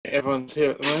everyone's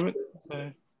here at the moment.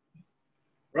 So.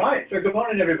 Right, so good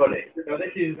morning everybody. So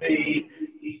this is the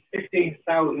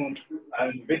 15,000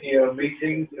 video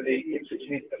meeting for the Ipswich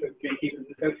Beekeepers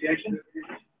Association.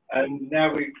 And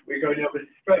now we're going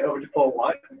straight over to Paul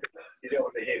White, because you don't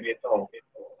want to hear me at all,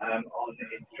 on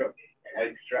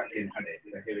extracting honey.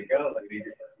 So here we go. Let me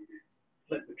just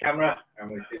flip the camera and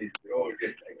we see this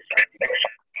gorgeous extracting.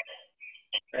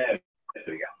 There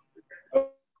we go.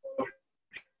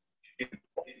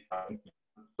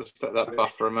 Just let that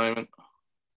buff for a moment.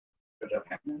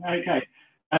 Okay.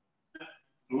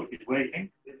 It's waiting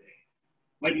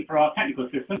for our technical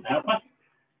assistant to help us.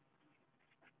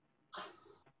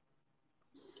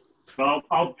 So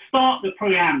I'll start the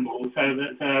preamble so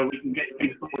that we can get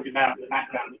things sorted out in the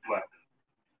background as well.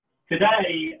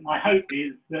 Today, my hope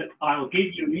is that I'll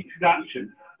give you an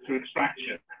introduction to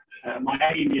extraction. My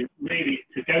aim is really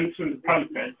to go through the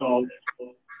process of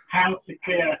how to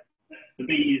clear the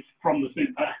bees from the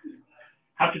super,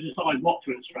 how to decide what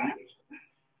to extract,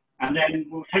 and then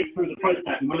we'll take through the process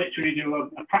and we'll literally do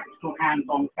a practical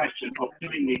hands-on session of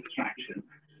doing the extraction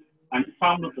and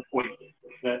some of the points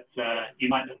that you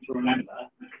might have to remember.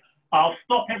 I'll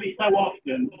stop every so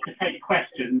often to take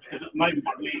questions because at the moment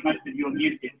I believe most of you are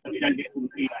muted so we don't get all the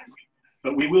feedback.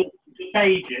 But we will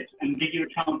stage it and give you a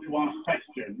chance to ask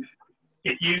questions.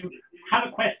 If you have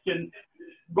a question,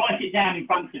 write it down in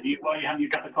front of you while you're having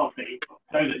your cup of coffee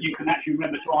so that you can actually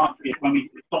remember to ask it when we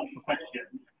stop for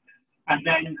questions. And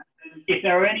then if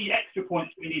there are any extra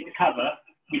points we need to cover,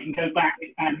 we can go back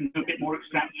and do a bit more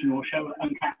extraction or show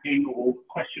uncapping or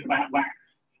question about wax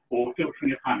or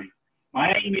filtering of honey.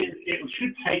 My aim is it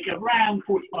should take around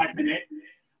 45 minutes,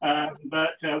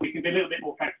 but we can be a little bit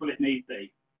more flexible if need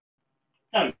be.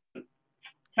 So,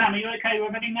 Sam, are you okay with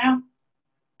everything now?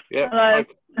 Yeah.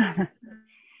 Hello.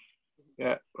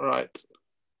 Yeah, right.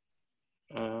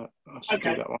 I should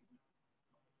do that one.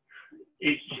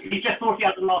 He's just sorting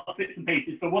out the last bits and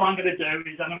pieces. So what I'm going to do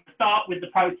is I'm going to start with the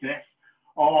process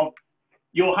of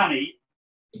your honey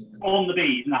on the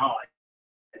bees in the hive.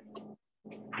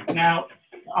 Now,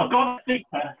 I've got a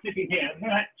super sitting here. I'm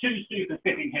going to have two supers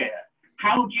sitting here.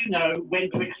 How do you know when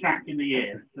to extract in the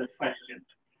year? That's the question.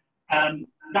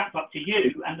 That's up to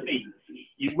you and the bees.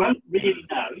 You won't really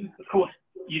know. Of course,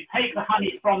 you take the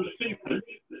honey from the supers,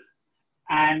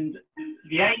 and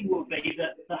the aim will be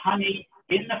that the honey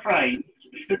in the frame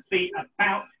should be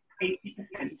about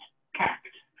 80% capped.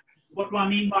 What do I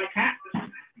mean by capped?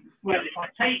 Well, if I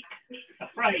take a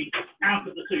frame out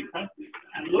of the super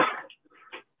and look,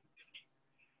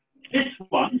 this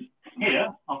one here,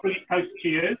 I'll bring it closer to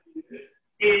you,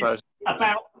 is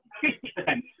about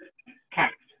 50%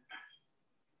 capped.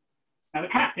 Now the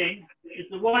capping is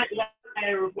the white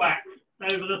layer of wax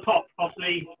over the top of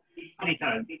the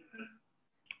honeycomb.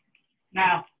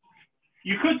 Now,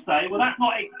 you could say, well, that's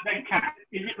not 80% capped.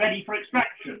 Is it ready for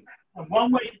extraction? And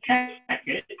one way to check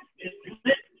it is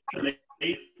to literally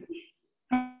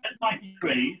at 90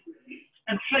 degrees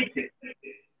and shake it.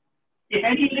 If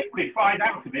any liquid flies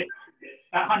out of it,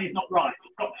 that honey's not right.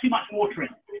 It's got too much water in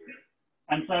it.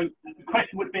 And so the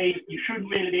question would be, you shouldn't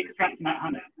really be extracting that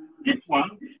honey. This one,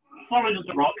 solid as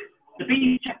a rock, the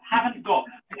bees just haven't got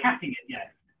to capping it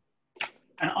yet.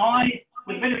 And I,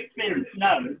 with a bit of experience,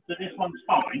 know that this one's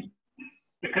fine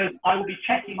because I will be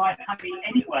checking my honey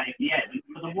anyway at the end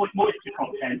for the moisture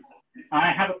content.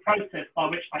 I have a process by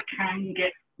which I can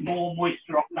get more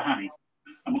moisture off the honey.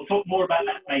 And we'll talk more about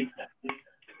that later.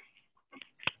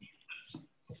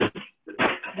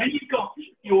 When you've got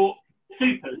your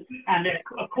supers, and they're,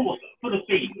 of course, full of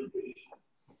bees,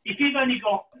 if you've only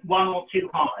got one or two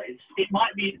hives, it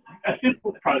might be a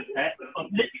simple process of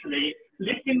literally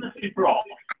lifting the super off,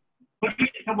 pushing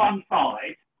it to one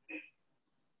side,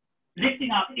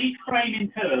 lifting up each frame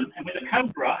in turn, and with a comb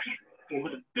brush or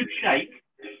with a good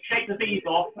shake the bees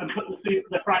off and put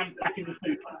the frames back in the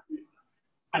super.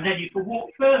 And then you can walk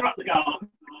further up the garden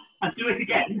and do it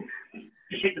again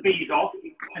to shake the bees off,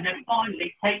 and then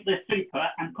finally take the super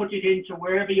and put it into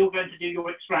wherever you're going to do your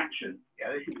extraction.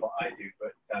 Yeah, this is what I do,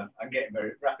 but I'm getting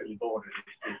very rapidly bored of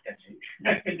this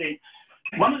technique. Indeed.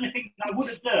 One of the things I would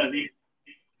observe is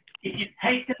if you've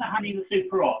taken the honey and the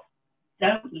super off,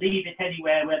 don't leave it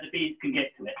anywhere where the bees can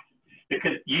get to it,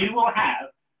 because you will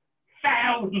have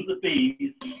thousands of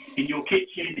bees in your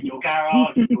kitchen, in your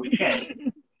garage, in your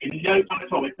shed, in no time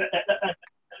at all. It's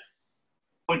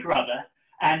point or other,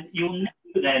 and you'll never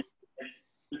then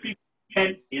the super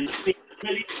empty and the bees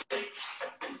really.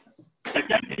 So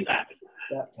don't do that.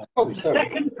 The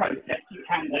second process you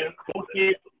can do, of course,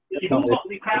 is you've all got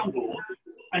the crown boards,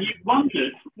 and you've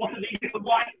wondered what are these little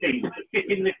white things that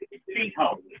fit in the bees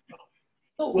holes.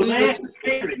 Well, they're for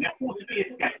clearing, they're for to be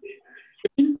escaped.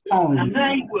 and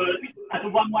they work as a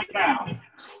one-way valve.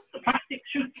 The plastic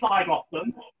should slide off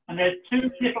them, and there's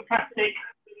two little plastic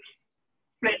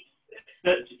splits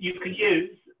that you can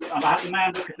use. I'll have the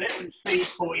man look at it and see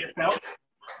for yourself.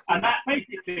 And that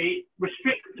basically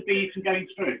restricts the bees from going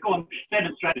through. Go on,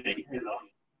 demonstrate it. I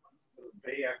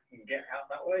can get out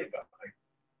that way, but I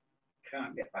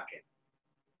can't get back in.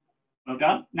 Well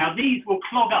done. Now these will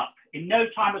clog up in no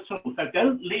time at all, so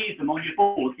don't leave them on your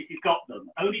boards if you've got them.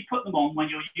 Only put them on when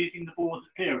you're using the boards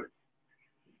as clearers.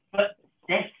 But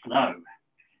they're slow.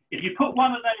 If you put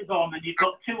one of those on and you've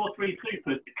got 2 or 3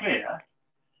 supers to clear,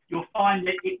 you'll find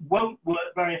that it won't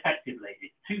work very effectively.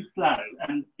 It's too slow.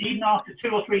 And even after 2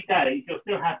 or 3 days, you'll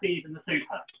still have bees in the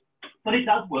super. But it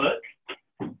does work.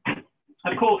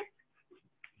 Of course,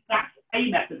 that's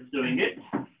a method of doing it.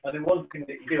 And then one thing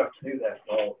that you do have to do there,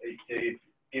 Paul, is to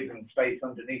give them space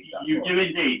underneath that. You do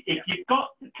indeed. If you've got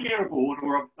a clearer board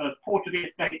or a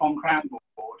Portuguese on crown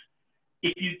board,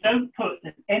 if you don't put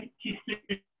an empty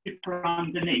super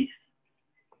underneath,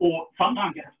 or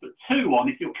sometimes you have to put 2 on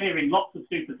if you're clearing lots of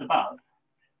supers above,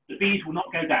 the bees will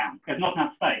not go down. There's not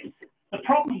enough space. The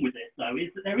problem with this, though,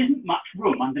 is that there isn't much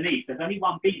room underneath. There's only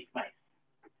one bee space.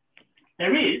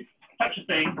 There is such a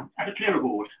thing as a clearer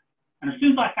board. And as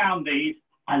soon as I found these,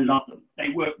 I love them. They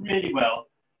work really well.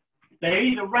 They're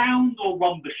either round or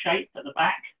rhombus shaped at the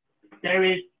back. There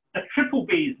is a triple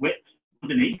bees width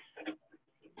underneath,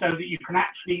 so that you can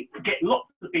actually get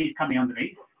lots of bees coming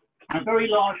underneath, and a very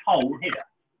large hole here.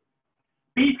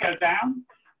 Bees go down,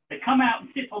 they come out and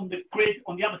sit on the grid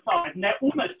on the other side, and they're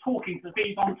almost talking to the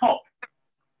bees on top.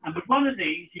 And with one of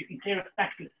these, you can clear a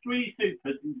stack of 3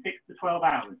 supers in 6 to 12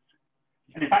 hours.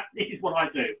 And in fact, this is what I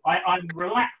do. I'm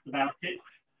relaxed about it.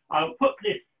 I'll put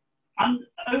this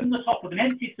over the top of an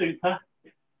empty super,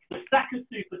 the stack of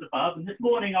supers above, and this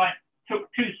morning I took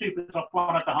 2 supers off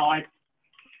one of the hives,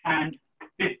 and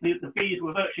the bees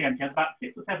were virtually empty. I had about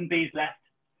 6 or 7 bees left,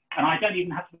 and I don't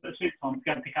even have to put a super on to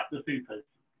go and pick up the supers.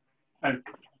 So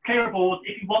clearer boards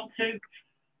if you want to,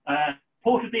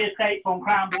 portable escapes on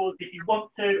crown boards if you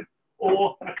want to,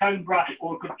 or a cone brush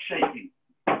or a good shaking.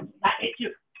 That is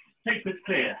your supers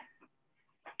clear.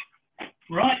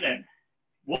 Right then,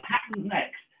 what happens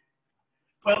next?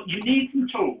 Well, you need some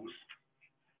tools.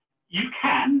 You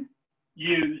can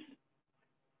use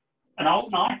an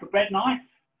old knife, a bread knife,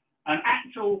 an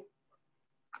actual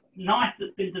knife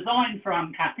that's been designed for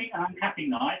uncapping, an uncapping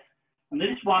knife, and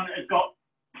this one has got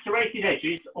serrated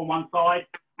edges on one side,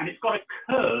 and it's got a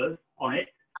curve on it.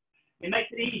 It makes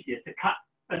it easier to cut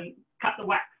the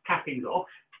wax cappings off.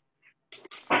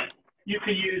 You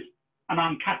can use an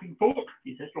uncapping fork.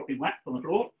 He says dropping wax on the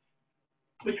floor,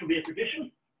 which will be a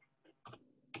tradition.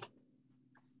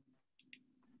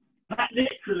 That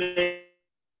literally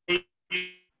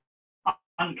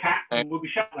uncap and will be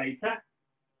shown later.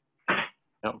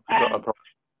 No,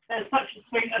 there's such a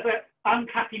thing as an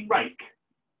uncapping rake.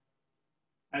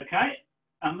 Okay,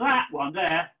 and that one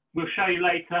there we'll show you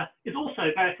later is also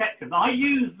very effective. I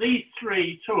use these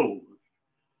 3 tools.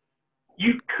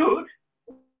 You could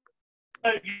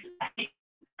use a heat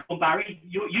gun, Barry.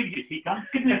 You use heat guns.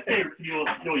 Give me a theory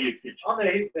of your usage. On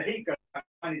the heat gun, I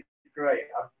find it great.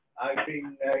 I've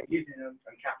been using an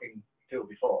uncapping tool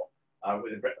before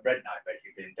with a bread knife,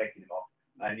 basically, and taking them off,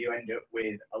 and you end up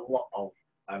with a lot of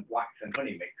wax and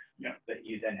honey mix that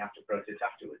you then have to process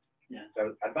afterwards. Yeah.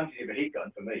 So the advantage of a heat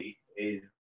gun for me is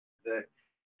that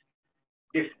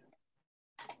just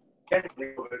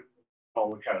definitely cover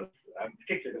all the coats,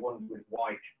 particularly the ones with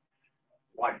white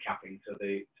capping, so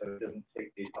it doesn't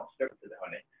stick, it's not stuck to the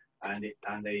honey,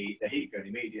 and the heat gun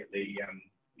immediately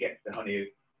gets the honey,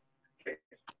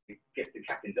 gets the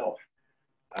cappings off.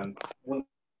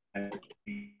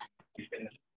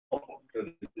 So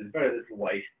there's very little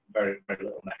waste, very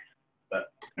little mess. But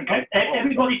okay,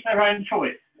 everybody's their own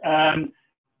choice.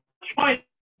 Try,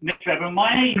 Mr. Trevor.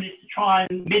 My aim is to try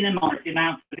and minimise the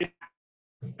amount of it.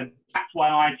 That's why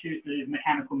I choose the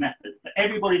mechanical method. But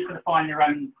everybody's going to find their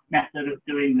own method of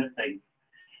doing the thing.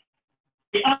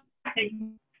 The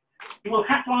uncapping, you will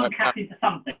have to uncap into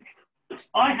something.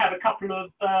 I have a couple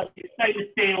of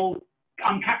stainless steel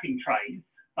uncapping trays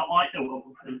that I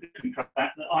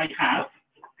have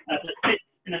that sits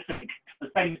in a sink, the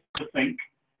same sink.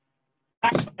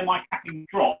 That's where my capping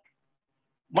drop.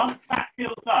 Once that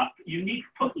fills up, you need to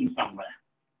put them somewhere.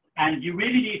 And you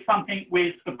really need something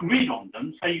with a grid on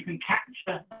them so you can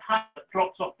capture the honey that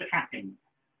drops off the capping.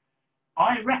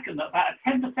 I reckon that about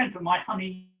 10% of my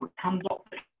honey comes off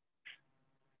the capping.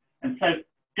 And so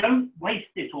don't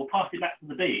waste it or pass it back to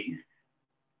the bees.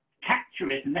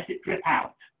 Capture it and let it drip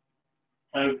out.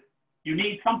 So you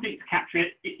need something to capture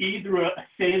it, either a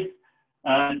sieve.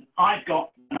 I've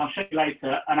got and I'll show you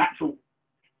later an actual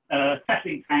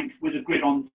settling tank with a grid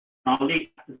on. I'll leave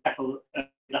that to settle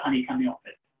the honey coming off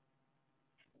it.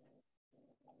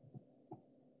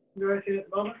 Do anything at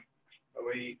the moment? Are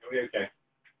we okay?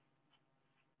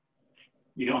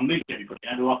 You don't move everybody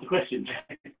now to ask the questions.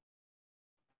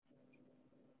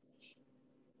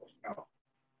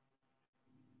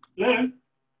 Hello?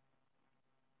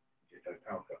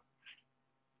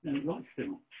 No, right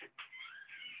still.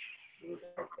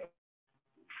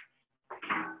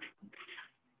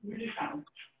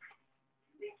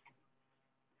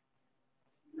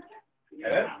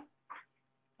 Hello?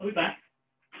 Are we back?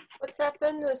 What's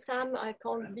happened, Sam? I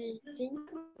can't be seen.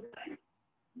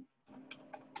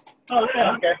 Oh,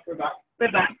 yeah. Okay, we're back.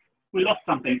 We're back. We lost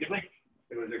something, did we?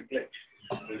 There was a glitch.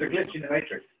 There's a glitch in the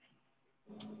matrix.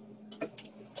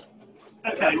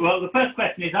 Okay, well, the first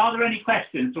question is, are there any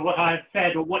questions to what I've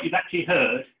said or what you've actually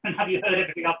heard? And have you heard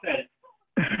everything I've said?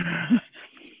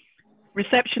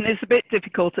 Reception is a bit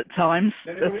difficult at times,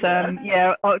 but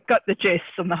yeah, I've got the gist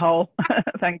on the whole.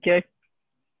 Thank you.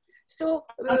 So,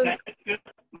 Okay, good.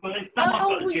 Well, if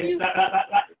someone's got the gist,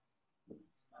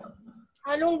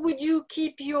 how long would you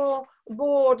keep your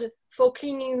board for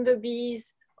cleaning the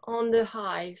bees on the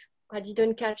hive? I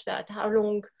didn't catch that. How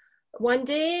long? 1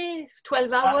 day?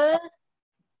 12 hours?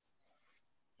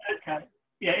 Okay.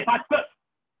 Yeah, if I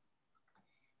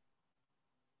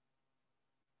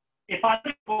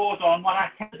put board on, what I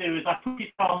tend to do is I put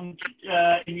it on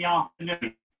in the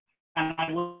afternoon, and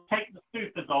I will take the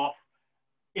supers off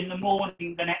in the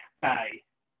morning the next day,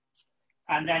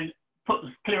 and then put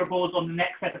the clearer boards on the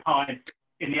next set of hives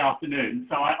in the afternoon.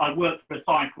 So I work for a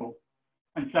cycle,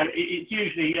 and so it's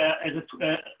usually as a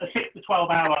 6 to 12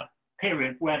 hour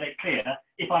period where they clear.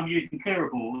 If I'm using clearer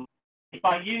boards, if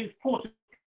I use portable,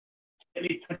 at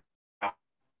least 20 hours.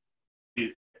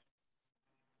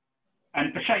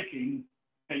 And for shaking,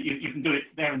 you can do it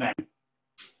there and then.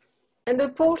 And the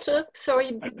porter,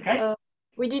 sorry, okay.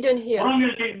 We didn't hear. What I'm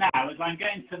going to do now is I'm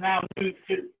going to now move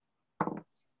to.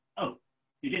 Oh,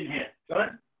 you didn't hear. Sorry?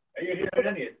 Are you hearing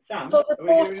any of it? Sam, So the are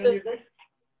we hearing any of this?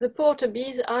 The porter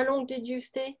bees, how long did you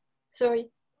stay? Sorry.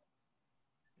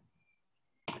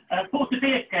 Porter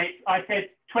bee escapes, I said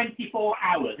 24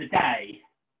 hours a day.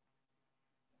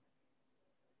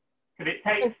 Because it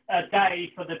takes a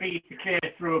day for the bee to clear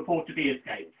through a porter bee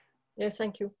escape. Yes,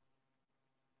 thank you.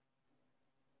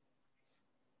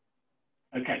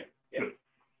 Okay, good.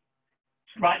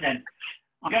 Right then,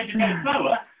 I'm going to go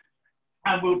slower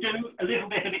and we'll do a little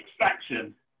bit of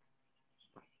extraction.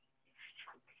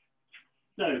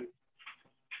 So,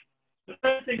 the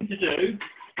first thing to do,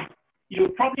 you'll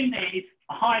probably need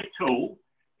a hive tool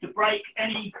to break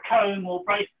any comb or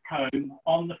brace comb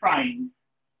on the frames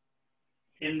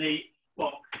in the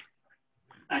box.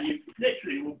 And you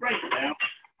literally will break it out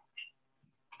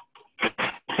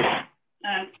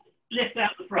and lift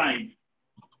out the frame.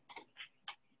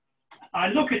 I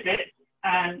look at it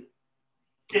and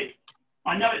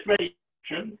I know it's ready.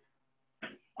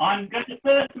 I'm going to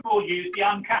first of all use the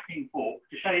uncapping fork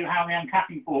to show you how the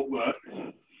uncapping fork works.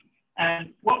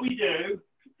 And what we do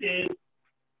is,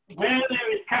 where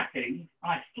there is capping,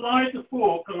 I slide the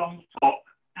fork along the top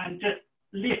and just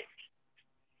lift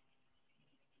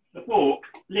the fork,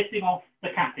 lifting off the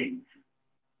cappings.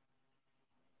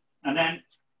 And then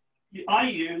I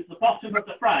use the bottom of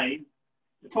the frame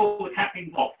to pull the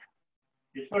cappings off.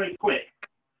 It's very quick.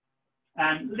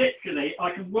 And literally,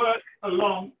 I can work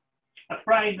along a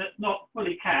frame that's not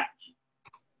fully capped,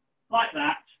 like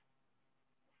that.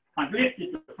 I've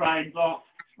lifted the frames off,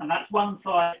 and that's one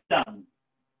side done.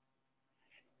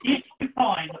 If you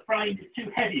find the frame is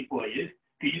too heavy for you,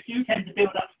 because you do tend to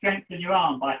build up strength in your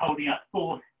arm by holding up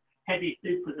 4 heavy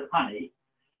supers of honey,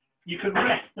 you can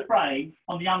rest the frame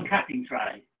on the uncapping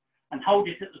tray and hold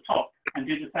it at the top and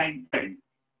do the same thing.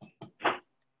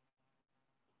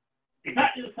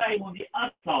 Exactly the same on the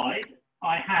other side,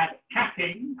 I have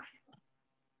cappings,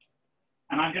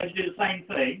 and I'm going to do the same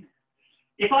thing.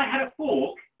 If I had a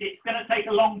fork, it's going to take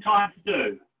a long time to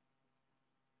do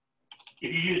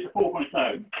if you use the fork on its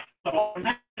own. So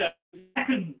the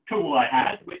second tool I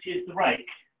had, which is the rake.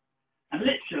 And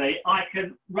literally, I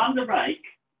can run the rake,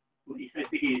 what you said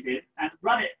big is, and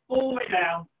run it all the way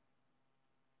down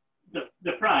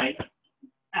the frame,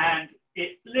 and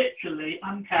it literally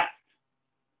uncaps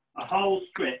a whole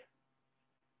strip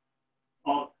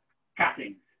of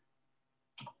cappings.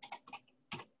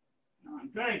 Now I'm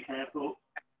very careful,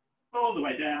 all the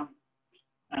way down,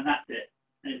 and that's it,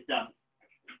 and it's done.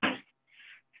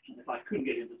 And if I couldn't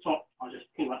get it to the top, I'll just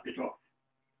pull that bit off.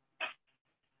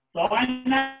 So I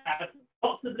now have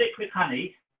lots of liquid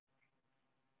honey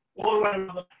all around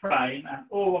the frame and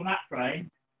all on that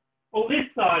frame, All this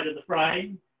side of the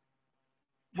frame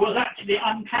was actually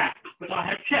uncapped, but I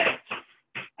have checked,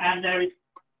 and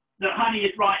the honey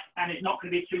is right, and it's not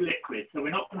going to be too liquid, so we're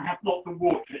not going to have lots of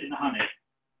water in the honey.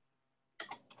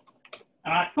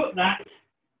 And I put that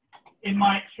in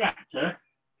my extractor.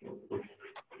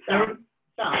 Sam,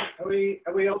 are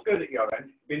we all good at your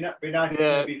end? Be nice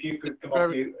if you could come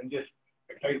off mute and just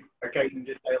occasionally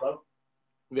just say hello.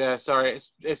 Yeah, sorry,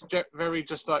 it's very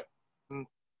just like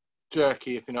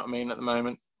jerky, if you know what I mean, at the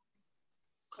moment.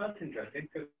 That's interesting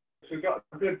because we've got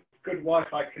a good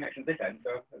Wi-Fi connection at this end,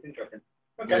 so that's interesting.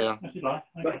 Okay. Yeah.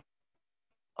 Okay.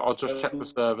 I'll just check the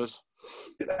servers.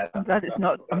 I'm glad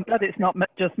it's not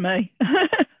just me.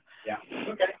 Yeah.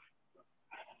 Okay.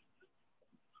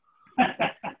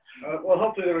 Well,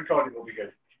 hopefully the recording will be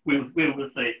good. We'll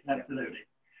see. Absolutely.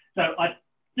 So I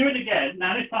do it again.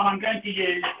 Now this time I'm going to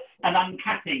use an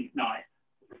uncapping knife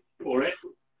for it.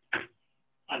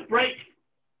 I break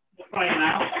the frame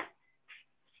out.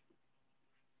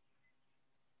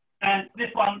 And this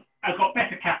one has got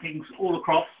better cappings all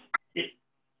across. It's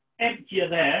emptier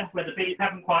there where the bees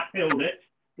haven't quite filled it,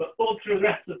 but all through the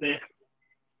rest of this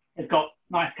has got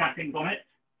nice cappings on it.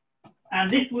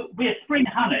 And this will be a spring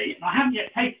honey, and I haven't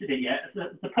yet tasted it yet.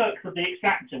 The perks of the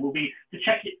extractor will be to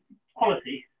check its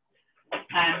quality,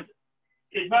 and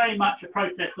it's very much a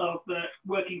process of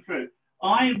working through.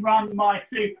 I run my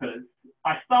supers.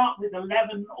 I start with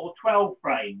 11 or 12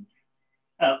 frames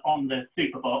on the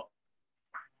super box.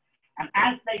 And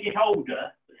as they get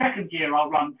older, the second year I'll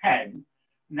run 10,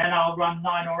 and then I'll run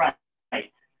 9 or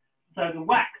 8. So the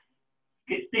wax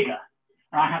gets bigger,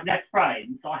 and I have less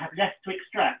frames, so I have less to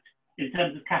extract in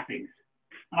terms of cappings.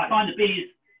 And I find the bees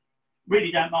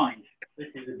really don't mind. This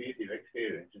is a beauty of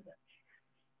experience, isn't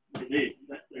it? It is,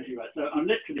 that's really right. So I'm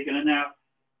literally going to now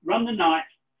run the knife,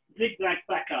 zigzag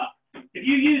back up. If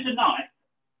you use a knife,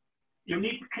 you'll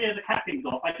need to clear the cappings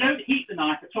off. I don't heat the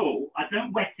knife at all. I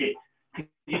don't wet it.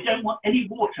 You don't want any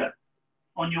water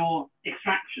on your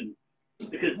extraction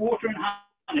because water and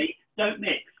honey don't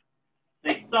mix.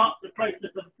 They start the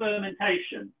process of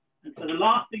fermentation. And so the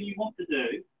last thing you want to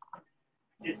do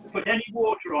is to put any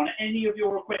water on any of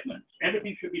your equipment.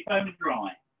 Everything should be foam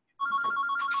dry.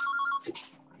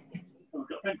 Oh, I've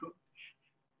got a phone call.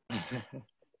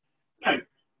 So,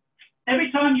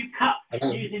 every time you cut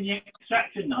using the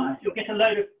extraction knife, you'll get a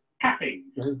load of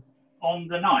cappings on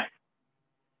the knife.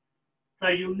 So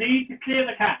you'll need to clear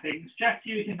the cappings just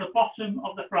using the bottom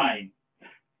of the frame.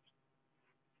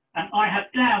 And I have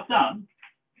now done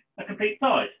a complete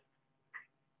side.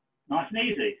 Nice and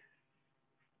easy.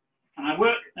 And I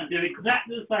work and do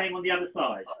exactly the same on the other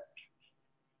side.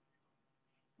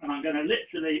 And I'm going to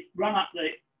literally run up the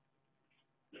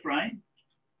frame.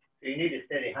 So you need a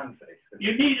steady hand for this.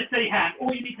 You need a steady hand.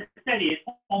 All you need to steady it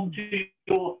onto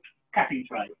your capping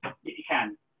tray, if you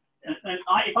can. And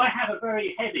if I have a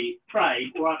very heavy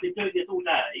frame, or I've been doing this all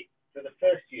day. So the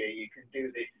first year you can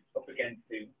do this up against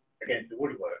the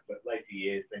woodwork, but later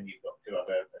years then you've got to have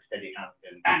a steady hand.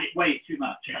 And it weighs too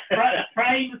much. A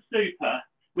frame of super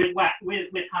with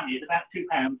honey is about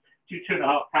 £2 to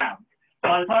 £2.5 pounds.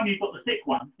 By the time you've got the thick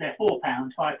ones, they're £4,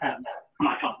 £5, and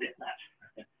I can't lift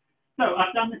that. So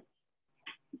I've done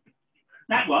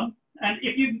that one, and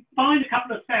if you find a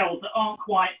couple of cells that aren't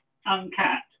quite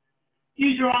uncapped,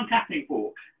 use your uncapping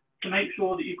fork to make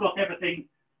sure that you've got everything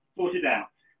sorted out.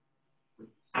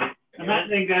 And that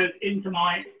then goes into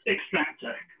my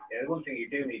extractor. Yeah, the one thing you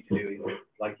do need to do is,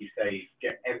 like you say,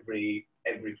 get every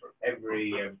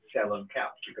cell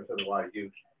uncapped, because otherwise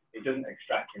it doesn't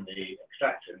extract in the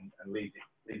extraction and leaves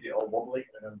it all wobbly.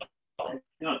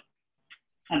 No.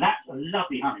 And that's a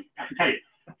lovely honey, I can tell you.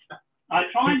 I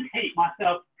try and keep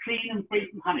myself clean and free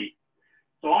from honey.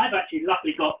 So I've actually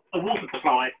luckily got a water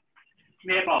supply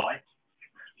nearby.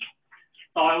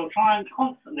 So I will try and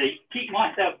constantly keep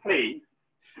myself clean.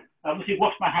 Obviously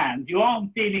wash my hands. You are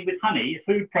dealing with honey,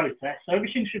 a food process, so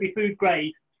everything should be food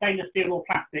grade, stainless steel or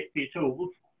plastic for your tools.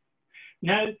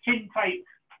 No tin plate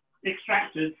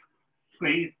extractors,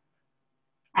 squeeze.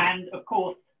 And of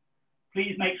course,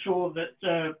 please make sure that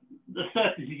the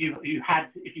surfaces you had,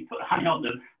 if you put honey on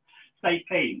them, stay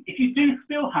clean. If you do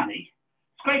spill honey,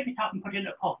 scrape it up and put it in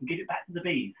a pot and give it back to the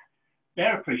bees.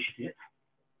 They're appreciative.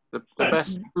 The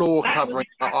best floor covering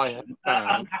that I have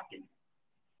found.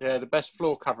 Yeah, the best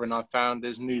floor covering I've found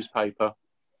is newspaper.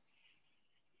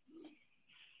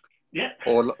 Yeah,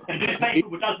 and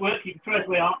newspaper does work. You can throw it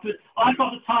away afterwards. I've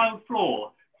got a tiled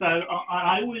floor, so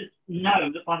I always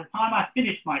know that by the time I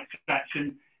finish my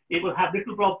extraction, it will have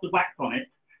little blobs of wax on it,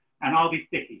 and I'll be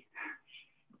sticky.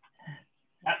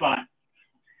 That's right.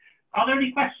 Are there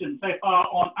any questions so far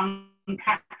on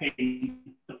uncapping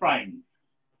the frames?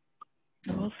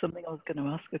 something I was going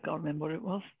to ask. I can't remember what it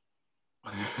was.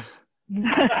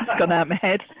 It's gone out of my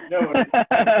head. No.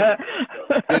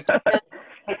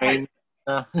 Okay.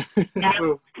 Now,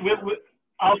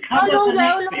 I'll How cover long? the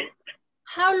next bit.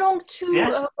 How long to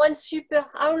Yeah. one super?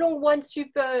 How long one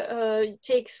super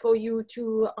takes for you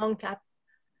to uncap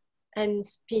and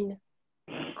spin?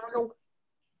 How long?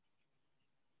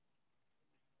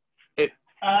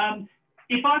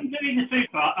 If I'm doing a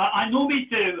super, I normally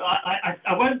do.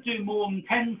 I won't do more than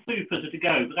 10 supers at a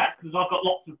go, but that's because I've got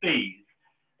lots of bees.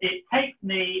 It takes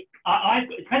me.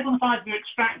 It depends on the size of your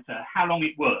extractor how long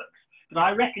it works, but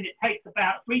I reckon it takes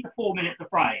about 3 to 4 minutes a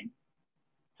frame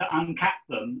to uncap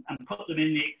them and put them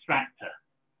in the extractor.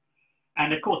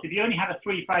 And of course, if you only have a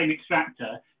 3-frame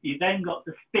extractor, you've then got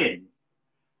to spin.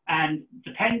 And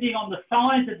depending on the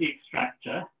size of the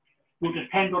extractor, will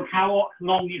depend on how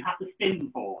long you have to spin them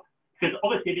for. Because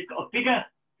obviously, if it's got a bigger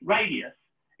radius,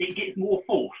 it gets more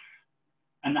force,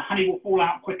 and the honey will fall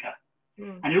out quicker.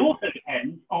 And it also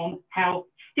depends on how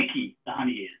sticky the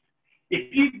honey is.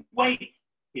 If you wait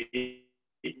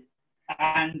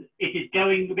and it is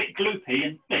going a bit gloopy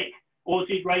and thick, or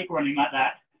it's rape running like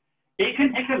that, it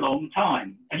can take a long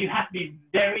time. And you have to be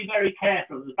very, very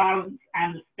careful of the balance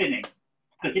and the spinning.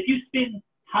 Because if you spin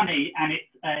honey and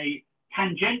it's a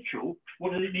tangential,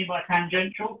 what does it mean by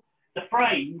tangential? The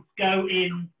frames go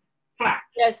in flat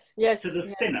to the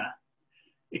spinner.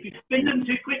 If you spin them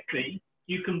too quickly,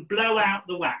 you can blow out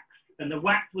the wax, and the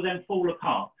wax will then fall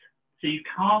apart. So you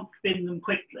can't spin them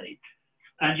quickly.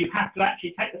 And you have to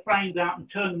actually take the frames out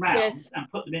and turn them around and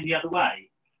put them in the other way.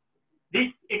 This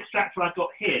extractor I've got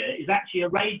here is actually a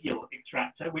radial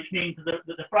extractor, which means that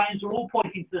the frames are all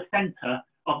pointing to the center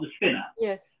of the spinner.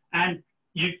 Yes. And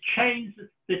you change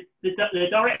the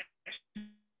direction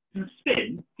of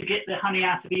spin to get the honey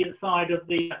out of either side of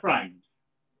the frames.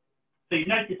 So you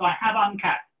notice I have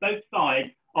uncapped both sides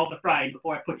of the frame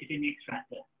before I put it in the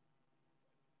extractor.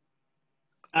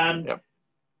 Yep.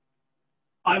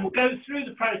 I will go through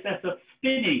the process of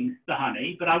spinning the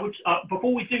honey, but I would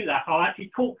before we do that, I'll actually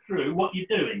talk through what you're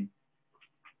doing.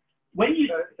 When you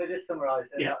so just summarise,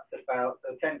 that's about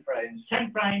 10 frames.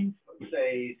 10 frames.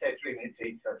 Say 3 minutes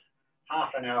each, so it's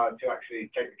half an hour to actually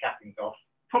take the cappings off.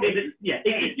 Probably,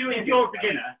 if you're a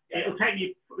beginner, it'll take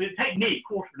me a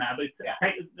quarter of an hour, but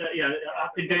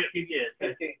I've been doing it a few years.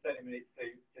 15, 20 minutes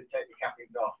to take the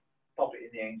cappings off, pop it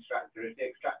in the extractor. If the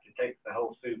extractor takes the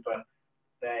whole super,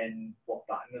 then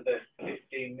another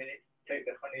 15 minutes to take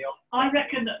the honey off? I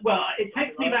reckon that, well, it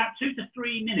takes me about 2 to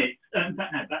 3 minutes,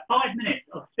 about 5 minutes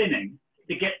of spinning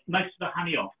to get most of the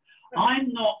honey off.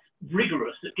 I'm not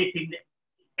rigorous at getting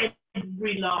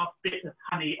every last bit of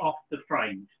honey off the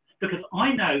frames, because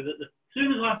I know that as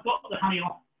soon as I've got the honey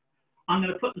off, I'm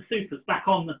going to put the supers back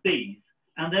on the bees,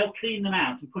 and they'll clean them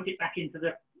out and put it back into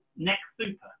the next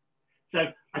super.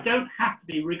 So I don't have to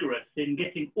be rigorous in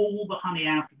getting all the honey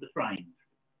out of the frames.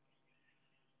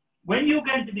 When you're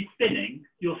going to be spinning,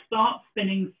 you'll start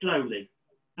spinning slowly.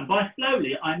 And by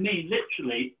slowly, I mean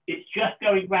literally, it's just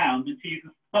going round until you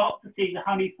can start to see the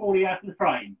honey falling out of the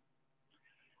frame.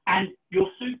 And your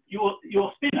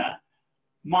spinner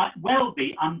might well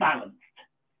be unbalanced.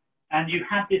 And you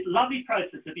have this lovely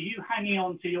process of you hanging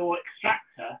on to your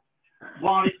extractor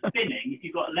while it's spinning, if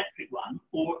you've got an electric one,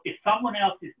 or if someone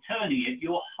else is turning it,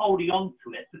 you're holding on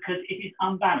to it because it is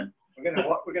unbalanced. We're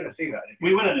going to see that.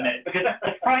 We will in a minute, because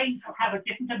the frames have a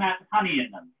different amount of honey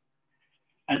in them.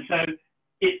 And so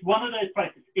it's one of those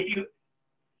processes. If you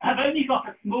have only got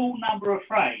a small number of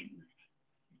frames,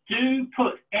 do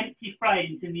put empty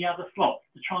frames in the other slots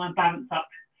to try and balance up,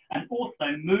 and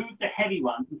also move the heavy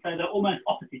ones and so they're almost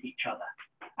opposite each other.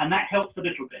 And that helps a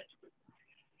little bit.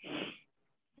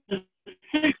 The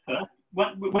super,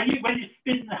 when you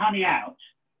spin the honey out,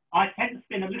 I tend to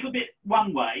spin a little bit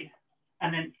one way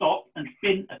and then stop and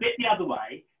spin a bit the other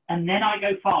way, and then I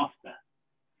go faster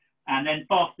and then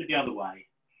faster the other way.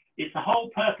 It's the whole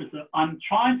purpose of I'm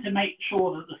trying to make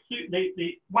sure that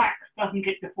the wax doesn't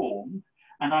get deformed,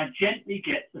 and I gently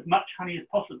get as much honey as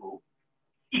possible.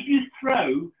 If you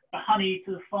throw the honey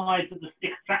to the sides of the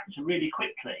extractor really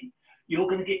quickly, you're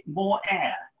going to get more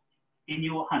air in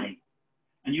your honey,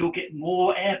 and you'll get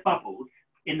more air bubbles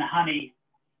in the honey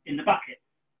in the bucket.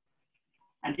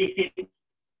 And if it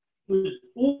was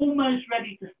almost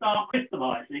ready to start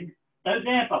crystallizing, those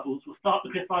air bubbles will start the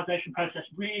crystallization process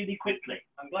really quickly.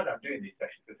 I'm glad I'm doing these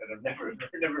sessions because I've never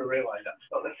realised that.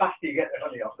 But the faster you get the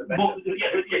honey off, the better. Well, you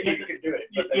can do it.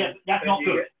 But then, that's not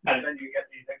good. Then you get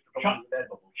these extra problems with air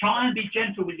bubbles. Try and be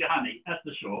gentle with your honey, that's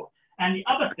for sure. And the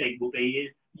other thing will be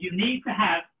is you need to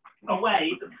have a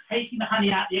way of taking the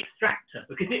honey out of the extractor,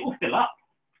 because it will fill up.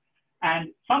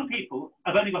 And some people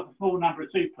have only got a small number of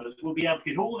supers, will be able to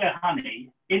get all their honey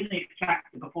in the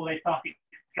extractor before they start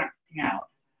extracting out.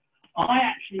 I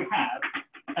actually have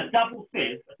a double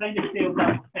sieve, a stainless steel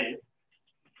double sieve,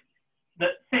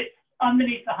 that sits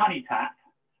underneath the honey tap.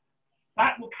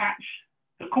 That will catch,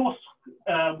 the course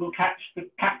will catch the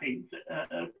cappings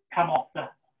that come off the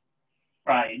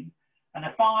frame, and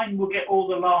the fine will get all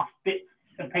the last bits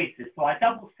and pieces. So I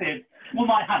double sieve all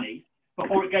my honey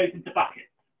before it goes into buckets.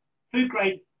 Food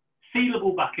grade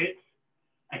sealable buckets,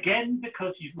 again,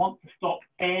 because you want to stop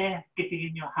air getting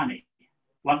in your honey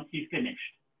once you've finished.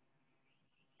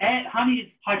 Honey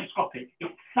is hygroscopic,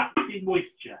 it sucks in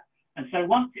moisture. And so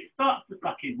once it starts to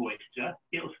suck in moisture,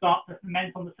 it will start to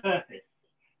ferment on the surface.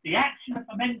 The action of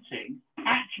fermenting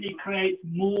actually creates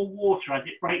more water as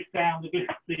it breaks down the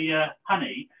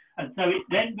honey. And so it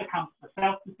then becomes a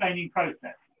self-sustaining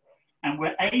process. And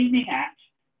we're aiming at,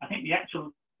 I think the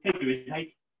actual figure is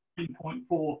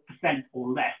 18.4% or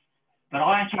less. But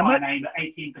I actually might aim at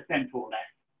 18% or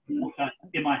less water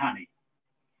in my honey.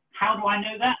 How do I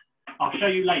know that? I'll show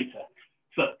you later.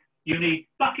 So you need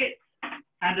buckets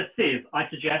and a sieve, I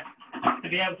suggest, to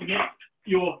be able to get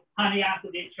your honey out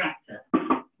of the extractor.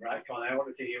 Right, Con, I want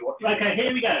to see you what. Okay,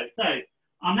 here we go. So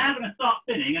I'm now going to start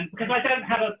spinning, and because I don't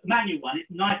have a manual one, it's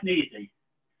nice and easy.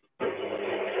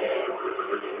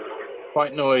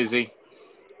 Quite noisy.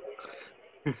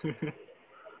 I've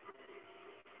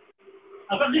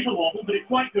got a little wobble, but it's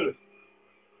quite good.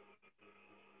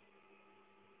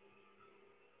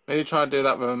 Maybe try and do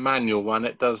that with a manual one.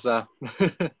 It does. We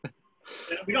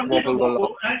got a little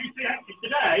wobble, and you see, actually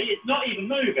today it's not even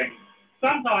moving.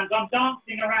 Sometimes I'm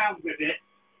dancing around with it,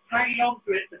 hanging on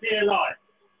to it for dear life.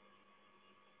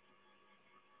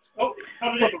 Oh, it's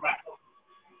got a little rattle.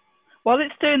 While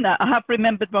it's doing that, I have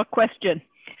remembered my question.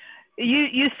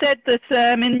 You said that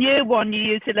in year one you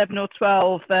use 11 or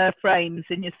 12 frames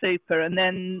in your super, and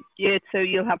then year two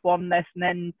you'll have one less, and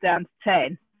then down to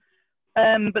 10.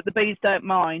 But the bees don't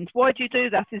mind. Why do you do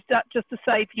that? Is that just to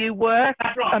save you work?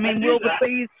 That's right. I mean, will the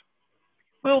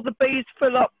bees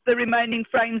fill up the remaining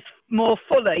frames more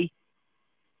fully?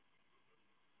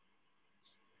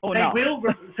 Or they not? Will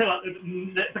fill up,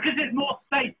 because there's more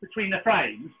space between the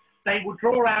frames, they will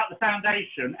draw out the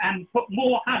foundation and put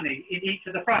more honey in each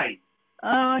of the frames.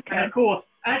 Oh, okay. And of course,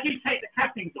 as you take the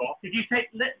cappings off, if you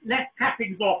take less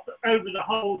cappings off over the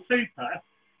whole super,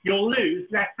 you'll lose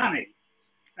less honey.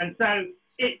 And so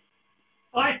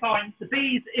I find the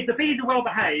bees, if the bees are well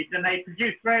behaved and they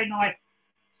produce very nice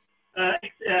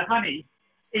honey,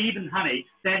 even honey,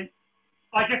 then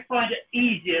I just find it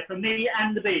easier for me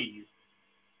and the bees.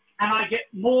 And I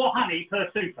get more honey per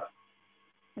super.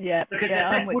 Yeah. Because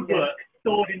there's less woodwork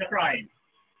stored in the frame.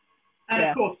 And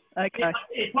of course,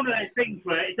 it's one of those things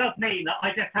where it does mean that I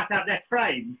just have to have less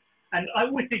frames. And I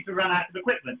always seem to run out of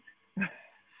equipment.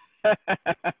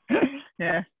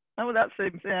 Yeah. Oh, well, that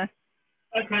seems, yeah.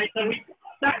 Okay, so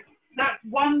that's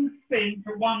one spin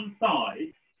to one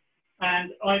side.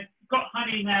 And I've got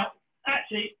honey now.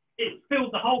 Actually, it's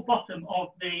filled the whole bottom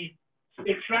of the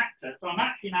extractor. So I'm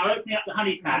actually now opening up the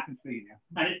honey tap, and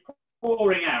it's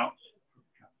pouring out.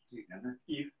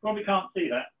 You probably can't see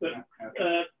that, but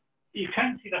you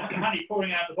can see the honey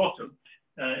pouring out the bottom.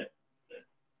 I'll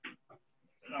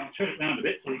turn it down a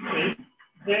bit so you can see.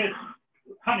 There's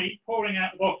honey pouring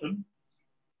out the bottom.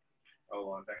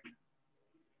 Oh, I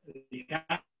think. You can,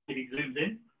 if he zooms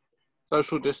in.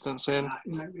 Social distancing.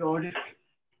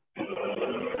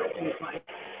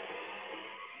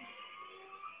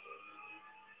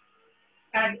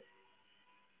 And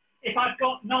if I've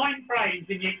got 9 frames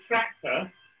in the extractor,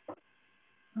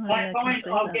 I find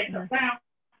I'll get about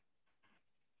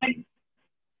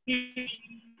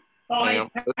 25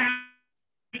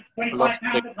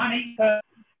 pounds of honey per.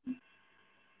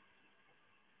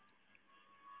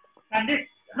 And this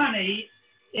honey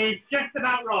is just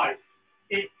about right.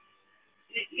 It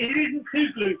isn't too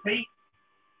gloopy.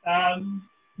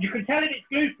 You can tell it's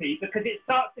gloopy because it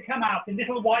starts to come out in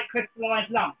little white crystallized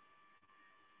lumps.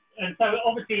 And so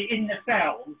obviously in the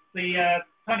cells, the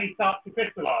honey starts to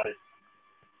crystallize.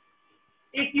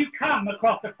 If you come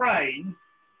across a frame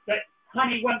that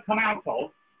honey won't come out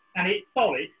of and it's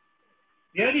solid,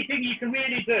 the only thing you can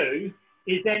really do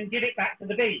is then give it back to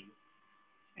the bees.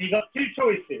 And you've got 2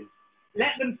 choices.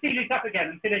 Let them seal it up again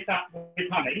and fill it up with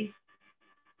honey,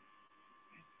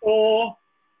 or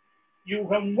you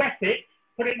can wet it,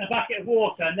 put it in a bucket of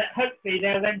water, and hopefully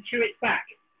they'll then chew it back,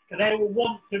 because they will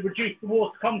want to reduce the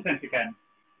water content again.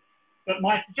 But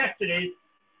my suggestion is,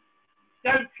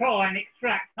 don't try and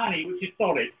extract honey which is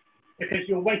solid, because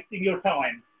you're wasting your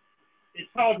time.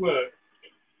 It's hard work.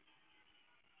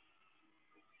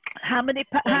 How many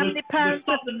pounds? We'll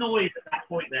stop the noise at that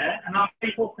point there, and ask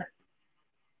people.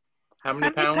 How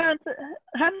many pounds?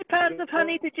 How many pounds of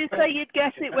honey did you say you'd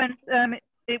guess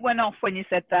it went off when you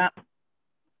said that?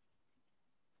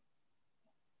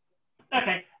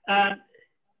 Okay.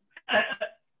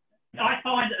 I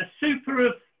find a super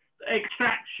of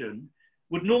extraction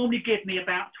would normally give me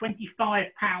about 25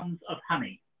 pounds of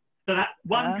honey. So that's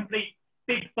one complete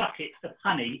big bucket of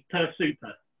honey per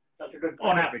super. That's a good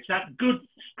on average. That's good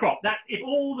crop. That if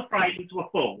all the frames were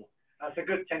full. That's a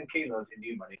good 10 kilos in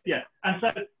new money. Yeah. And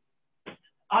so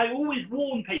I always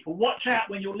warn people, watch out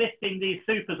when you're lifting these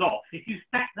supers off. If you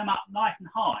stack them up nice and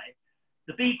high,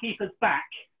 the beekeeper's back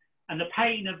and the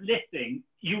pain of lifting,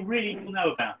 you really will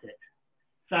know about it.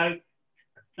 So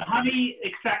the honey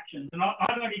extractions, and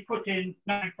I've only put in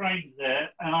 9 frames there,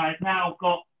 and I've now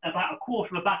got about a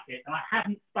quarter of a bucket, and I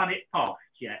haven't spun it past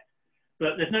yet.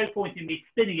 But there's no point in me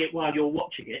spinning it while you're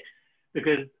watching it,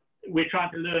 because we're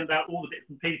trying to learn about all the bits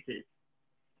and pieces.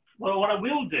 Well, what I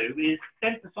will do is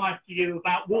emphasize to you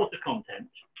about water content.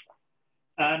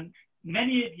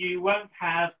 Many of you won't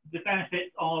have the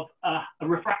benefits of a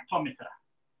refractometer.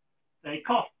 They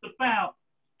cost about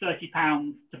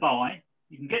 £30 to buy.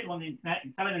 You can get them on the internet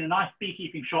and sell them in a nice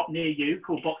beekeeping shop near you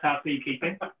called Boxhouse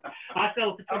Beekeeping. I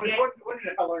sell for £28.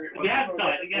 Yeah,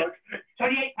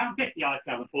 £28.50 I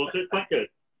sell them for, so it's quite good.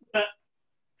 But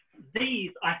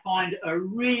these I find a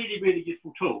really, really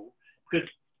useful tool, because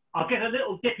I'll get a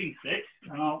little dipping stick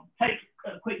and I'll take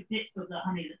a quick dip of the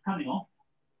honey that's coming off,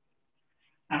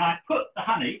 and I put the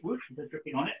honey, whoosh, there's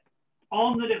dripping on it,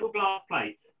 on the little glass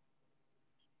plate.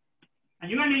 And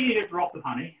you only need a drop of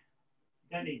honey.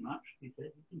 You don't need much, he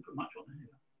says. You can put much on there.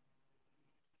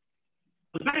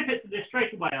 The benefits of this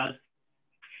straight away are,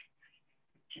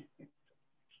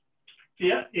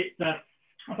 yeah, it's a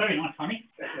very nice honey.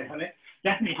 Definitely honey.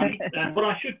 Definitely honey. What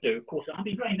I should do, of course, I'm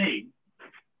being very mean,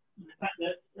 the fact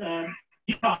that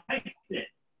you can't taste it.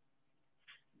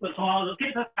 But so I'll give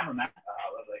it to the cameraman.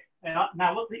 Oh, lovely.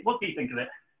 Now, what do you think of it?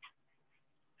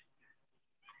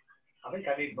 I think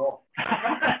I need more.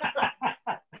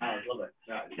 I love it.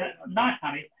 Nice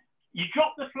honey. You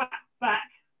drop the flat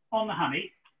back on the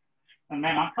honey, and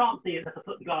then I can't see it unless I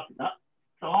put the glasses up.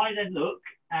 So I then look,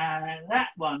 and that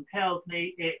one tells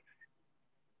me it's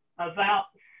about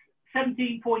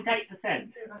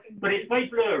 17.8%, but it's very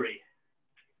blurry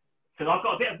because I've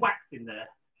got a bit of wax in there.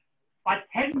 I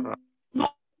tend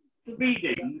not to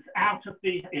readings out of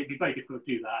the. It'd be very difficult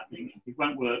to do that. I think it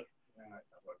won't work.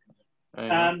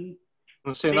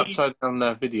 We'll see an upside down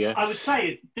video. I would say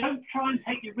is don't try and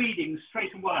take your readings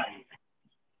straight away.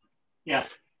 Yeah,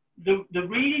 the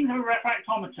readings of a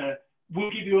refractometer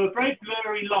will give you a very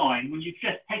blurry line when you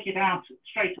just take it out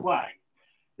straight away.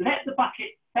 Let the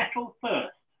bucket settle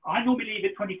first. I normally leave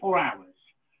it 24 hours.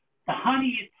 The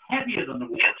honey is heavier than the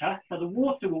water, so the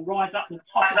water will rise up to the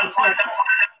top of the surface.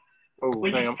 Oh,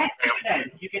 when you test it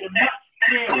then, you get a much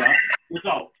clearer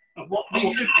result of what the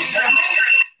water is.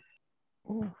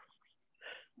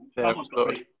 Someone's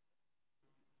got a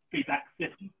feedback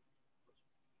system.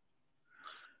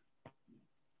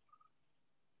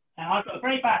 Now, I've got a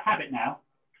very bad habit now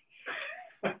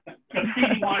of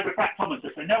cleaning my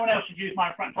refractometer, so no one else should use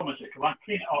my refractometer because I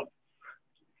clean it off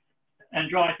and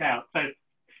dry it out. So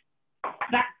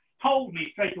that told me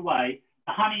straight away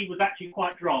the honey was actually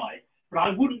quite dry, but I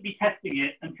wouldn't be testing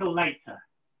it until later.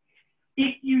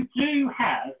 If you do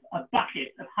have a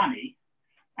bucket of honey,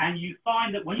 and you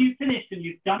find that when you've finished and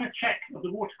you've done a check of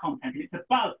the water content and it's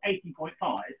above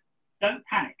 18.5, don't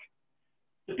panic.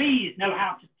 The bees know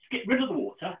how to get rid of the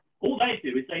water. All they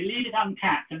do is they leave it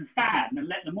uncapped and fan and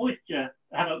let the moisture,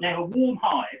 they have a warm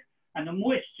hive, and the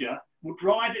moisture will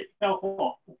drive itself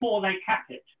off before they cap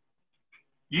it.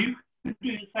 You can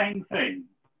do the same thing.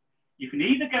 You can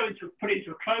either put it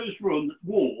into a closed room that's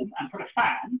warm and put a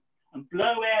fan and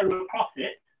blow air across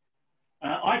it.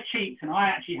 I cheat and I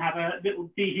actually have a little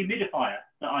dehumidifier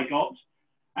that I got,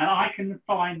 and I can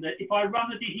find that if I run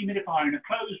the dehumidifier in a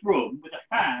closed room with a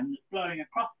fan that's blowing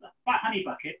across the honey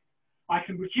bucket, I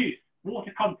can reduce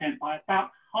water content by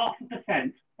about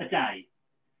 0.5% a day.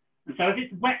 And so if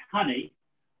it's wet honey,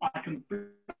 I can blow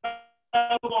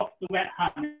off the wet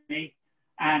honey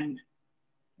and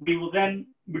we will then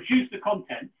reduce the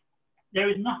content. There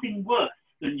is nothing worse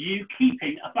than you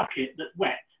keeping a bucket that's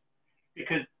wet,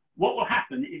 because what will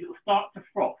happen is it will start to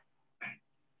froth.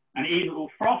 And either it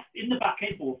will froth in the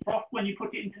bucket or froth when you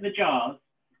put it into the jars,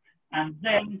 and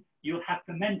then you'll have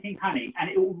fermenting honey and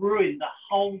it will ruin the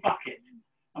whole bucket.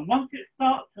 And once it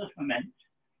starts to ferment,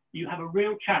 you have a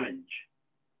real challenge.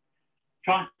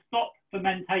 Trying to stop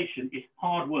fermentation is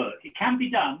hard work. It can be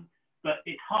done, but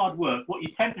it's hard work. What you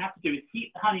tend to have to do is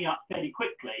heat the honey up fairly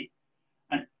quickly,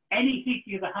 and any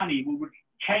heating of the honey will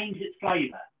change its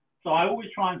flavour. So I always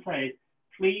try and say,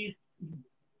 please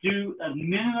do a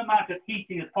minimum amount of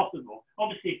heating as possible.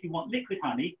 Obviously, if you want liquid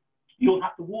honey, you'll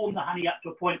have to warm the honey up to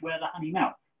a point where the honey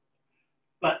melts.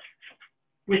 But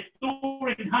with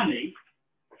storing honey,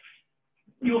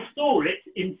 you'll store it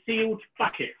in sealed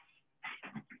buckets.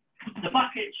 The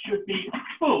bucket should be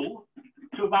full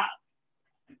to about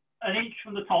an inch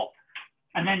from the top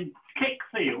and then click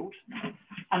sealed,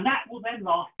 and that will then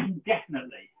last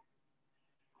indefinitely.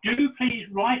 Do please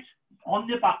write on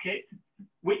the bucket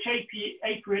which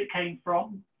apiary it came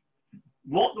from,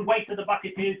 what the weight of the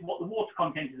bucket is, what the water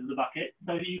content is of the bucket,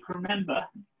 so that you can remember.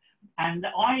 And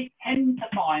I tend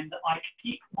to find that I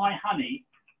keep my honey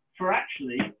for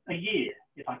actually a year,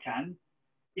 if I can.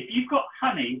 If you've got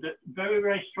honey that's very,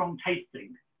 very strong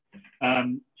tasting,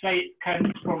 say it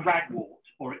comes from ragwort,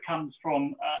 or it comes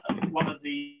from one of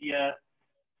the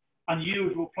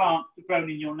unusual plants grown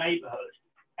in your neighbourhood,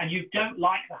 and you don't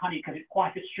like the honey because it's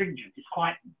quite astringent, it's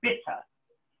quite bitter,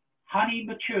 honey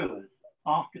matures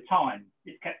after time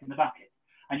it's kept in the bucket,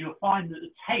 and you'll find that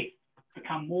the taste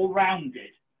becomes more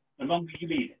rounded the longer you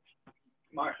leave it.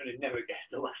 My honey never gets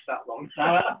to last that long.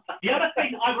 The other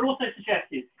thing I would also suggest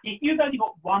is, if you've only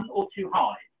got 1 or 2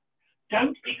 hives,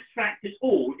 don't extract it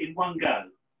all in one go,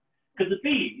 because the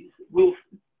bees will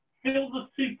fill the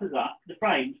supers up, the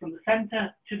frames, from the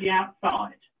centre to the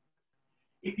outside.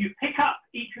 If you pick up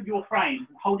each of your frames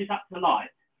and hold it up to the light,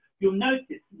 you'll notice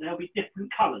that there'll be different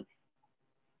colours.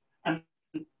 And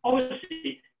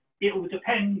obviously, it will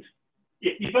depend.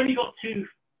 If you've only got 2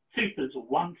 supers or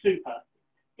 1 super,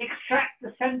 extract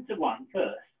the centre one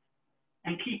first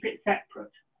and keep it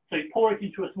separate. So you pour it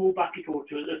into a small bucket or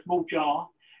to a small jar,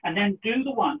 and then do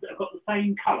the ones that have got the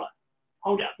same colour.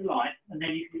 Hold it up to light, and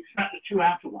then you can extract the 2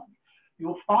 outer ones.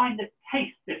 You'll find the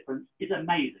taste difference is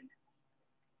amazing,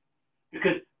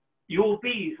 because your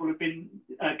bees will have been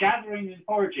gathering and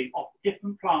foraging off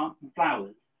different plants and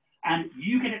flowers, and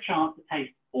you get a chance to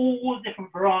taste all the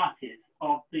different varieties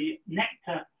of the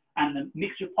nectar and the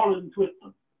mixture of pollens with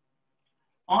them.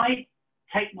 I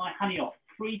take my honey off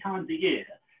 3 times a year,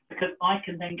 because I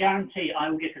can then guarantee I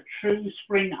will get a true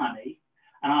spring honey,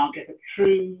 and I'll get a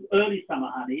true early summer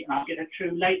honey, and I'll get a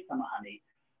true late summer honey.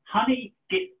 Honey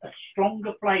gets a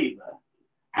stronger flavour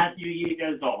as your year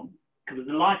goes on, because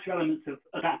the lighter elements have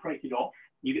evaporated off,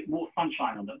 you get more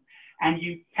sunshine on them, and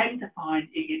you tend to find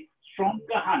it gets stronger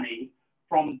honey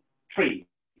from trees.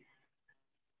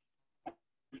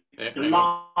 Yeah, the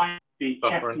lime, the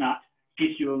chestnut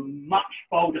gives you a much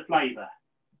bolder flavour.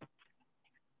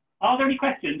 Are there any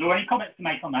questions or any comments to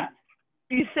make on that?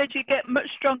 You said you get much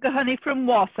stronger honey from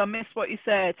what? I missed what you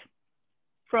said.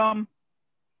 From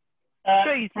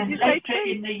trees? Did you say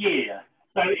trees? In the year.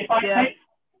 So if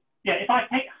I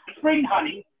take spring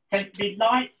honey, it tends to be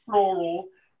light floral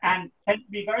and tends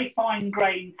to be very fine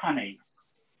grained honey.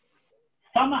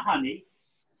 Summer honey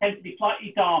tends to be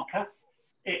slightly darker.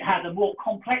 It has a more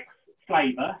complex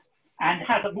flavour and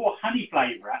has a more honey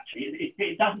flavour actually.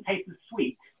 It doesn't taste as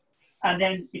sweet. And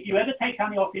then if you ever take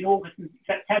honey off in August and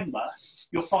September,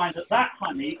 you'll find that that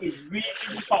honey is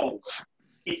really bold.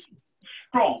 It's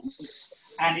strong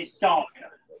and it's darker,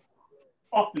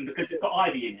 often because it's got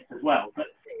ivy in it as well. But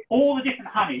all the different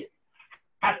honeys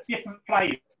have different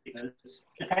flavours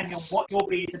depending on what your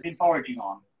bees have been foraging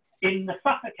on. In the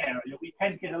Suffolk area, we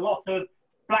tend to get a lot of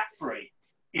blackberry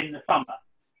in the summer,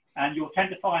 and you'll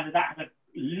tend to find that that has a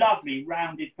lovely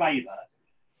rounded flavour.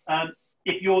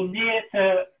 If you're near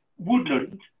to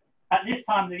woodland, at this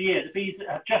time of the year, the bees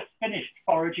have just finished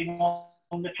foraging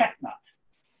on the chestnut,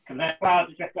 because their flowers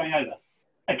are just going over.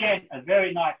 Again, a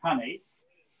very nice honey.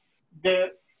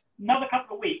 Another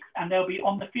couple of weeks, and they'll be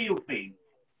on the field beans.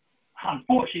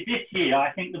 Unfortunately, this year,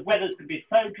 I think the weather's going to be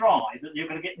so dry that you're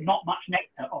going to get not much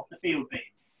nectar off the field beans.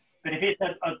 But if it's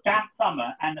a damp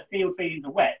summer and the field beans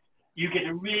are wet, you get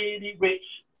a really rich,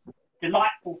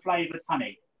 delightful flavoured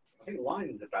honey. I think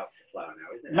lime's about to flower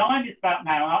now, isn't it? Lime is about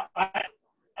now.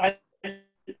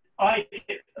 I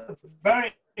get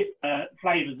very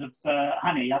flavours of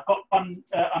honey. I've got one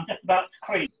I'm just about to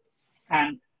cream,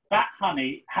 and that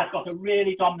honey has got a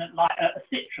really dominant a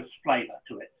citrus flavour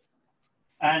to it.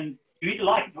 And you either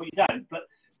like it or you don't, but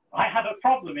I have a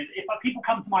problem. If people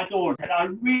come to my door and say, I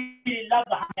really love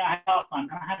the honey I had last time,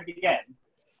 can I have it again?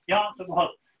 The answer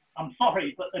was, I'm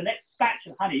sorry, but the next batch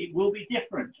of honey will be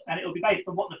different, and it will be based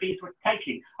on what the bees were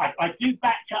taking. I do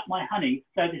batch up my honey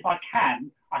so that if I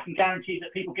can guarantee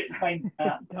that people get the same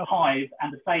hive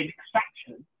and the same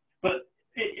extraction. But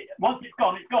once it's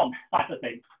gone type of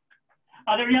thing.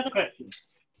 Are there any other questions?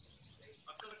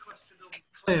 I've got a question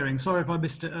clearing. Sorry if I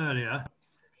missed it earlier.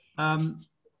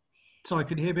 Sorry,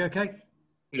 can you hear me okay?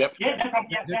 Yep. Yeah, no problem.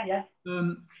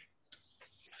 Yeah.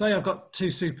 Say I've got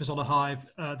 2 supers on a hive.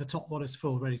 The top one is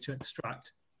full, ready to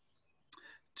extract.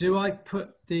 Do I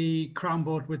put the crown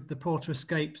board with the porter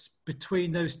escapes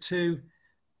between those 2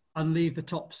 and leave the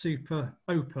top super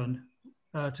open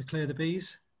to clear the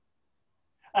bees?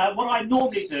 What I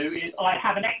normally do is I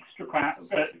have an extra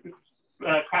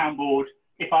crown board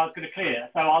if I was going to clear.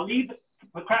 So I'll leave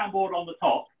the crown board on the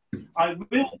top. I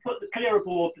will put the clearer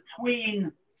board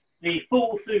between the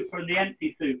full super and the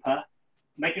empty super,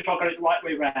 making sure I got it the right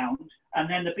way round, and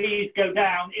then the bees go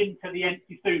down into the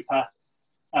empty super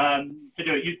to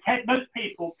do it. Most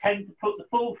people tend to put the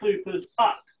full supers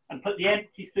up and put the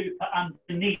empty super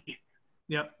underneath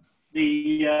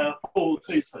the full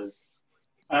supers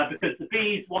because the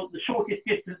bees want the shortest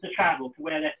distance to travel to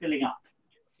where they're filling up.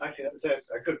 Actually, that was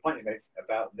a good point you made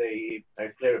about the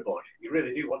clearer board. You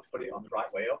really do want to put it on the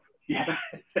right way up. Yeah.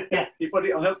 Yeah. You put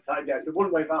it on the upside down. It's a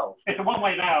one-way valve. It's a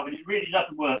one-way valve, and it really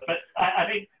doesn't work. But I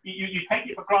think you take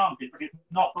it for granted, but it's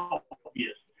not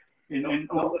obvious.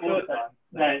 Not the first time.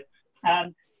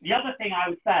 No. The other thing I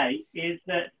would say is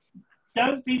that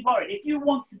don't be worried. If you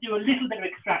want to do a little bit of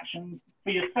extraction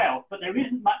for yourself, but there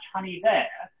isn't much honey there,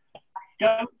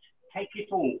 don't take it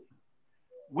all.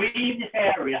 We in this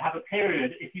area have a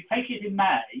period, if you take it in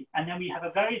May, and then we have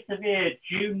a very severe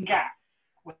June gap,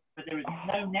 where there is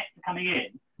no nectar coming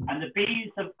in, and the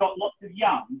bees have got lots of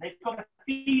young, they've got to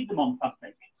feed them on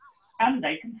something, and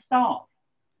they can starve.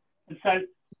 And so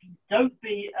don't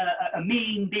be a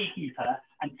mean beekeeper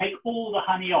and take all the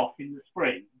honey off in the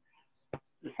spring.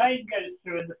 The same goes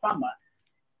through in the summer.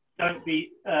 Don't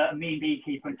be a mean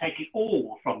beekeeper and take it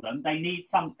all from them. They need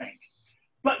something.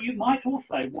 But you might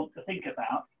also want to think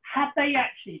about, have they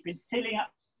actually been filling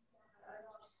up,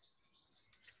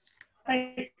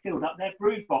 they filled up their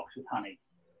brood box with honey?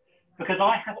 Because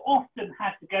I have often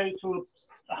had to go to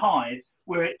a hive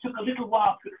where it took a little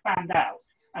while to expand out,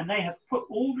 and they have put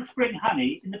all the spring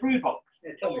honey in the brood box.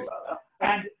 Yeah, tell me about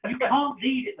that. And you can't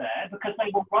leave it there because they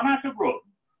will run out of room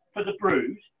for the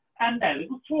brood, and then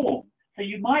it will swarm. So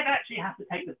you might actually have to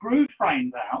take the brood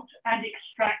frames out and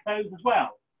extract those as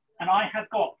well. And I have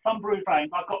got some brood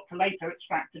frames I've got to later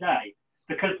extract today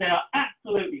because they are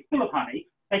absolutely full of honey.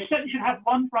 They certainly should have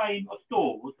 1 frame of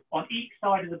stores on each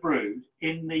side of the brood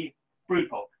in the brood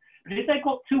box. But if they've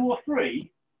got 2 or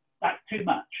 3, that's too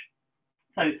much.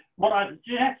 So what I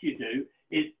suggest you do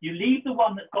is you leave the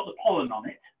one that's got the pollen on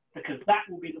it, because that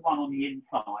will be the one on the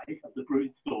inside of the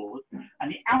brood stores,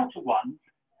 and the outer ones,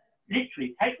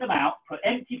 literally take them out, put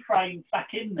empty frames back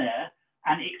in there,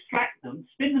 and extract them,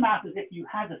 spin them out as if you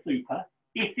had a super,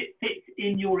 if it fits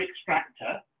in your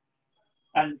extractor,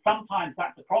 and sometimes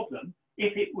that's a problem.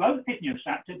 If it won't fit in your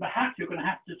extractor, perhaps you're going to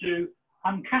have to do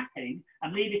uncapping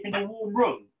and leave it in a warm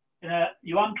room.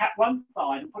 You uncap one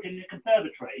side and put it in a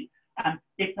conservatory, and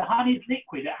if the honey is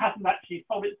liquid, it hasn't actually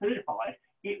solidified,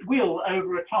 it will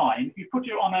over a time. If you put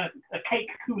it on a cake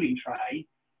cooling tray,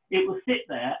 it will sit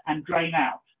there and drain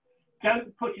out.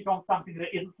 Don't put it on something that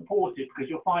isn't supported, because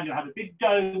you'll find you'll have a big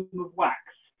dome of wax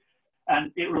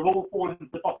and it will all fall into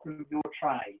the bottom of your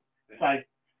tray.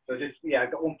 So just, yeah,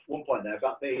 I've got one point there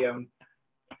about the,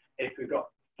 if we've got,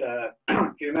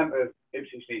 do you remember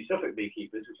Ipswich and Suffolk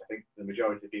beekeepers, which I think the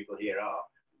majority of people here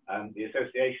are, the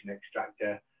association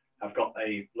extractor have got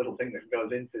a little thing that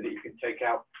goes into that you can take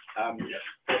out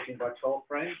 14 by 12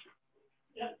 frames.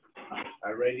 Yeah.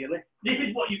 Radially. This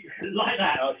is what you like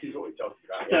that. Oh, this is what we're talking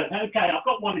about. So, okay, I've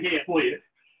got one here for you.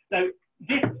 So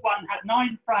this one has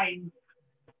 9 frames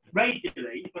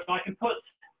radially, but I can put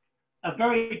a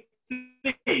very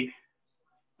big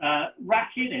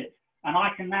rack in it, and I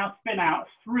can now spin out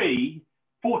 3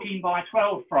 14 by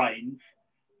 12 frames,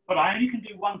 but I only can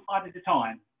do one side at a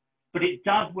time. But it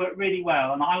does work really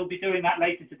well, and I will be doing that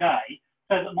later today,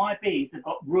 so that my bees have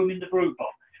got room in the brood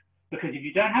box. Because if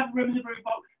you don't have room in the brood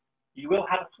box, you will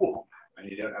have a swarm. And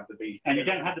you don't have the bees. And you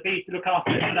don't have the bees to look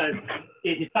after it. So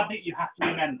it is something you have to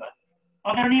remember.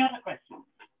 Are there any other questions?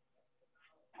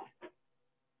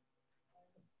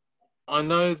 I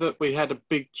know that we had a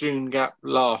big June gap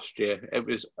last year. It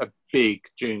was a big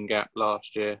June gap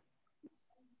last year.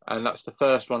 And that's the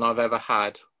first one I've ever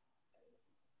had.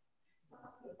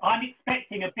 I'm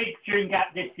expecting a big June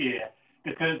gap this year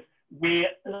because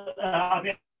I've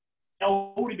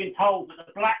already been told that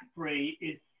the blackberry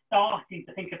is starting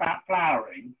to think about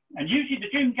flowering. And usually the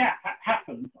June gap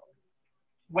happens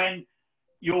when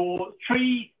your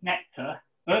tree nectar,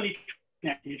 early tree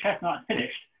nectar, your chestnut is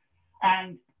finished,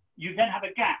 and you then have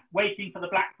a gap waiting for the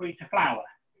blackberry to flower.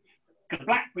 Because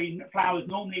nectarine flowers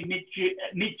normally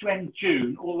mid to end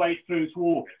June, all the way through to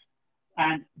August.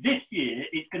 And this year,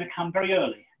 it's going to come very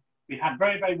early. We've had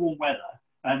very, very warm weather,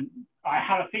 and I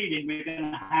have a feeling we're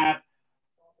going to have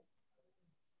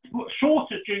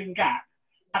shorter June gap,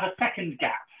 have a second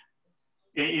gap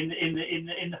in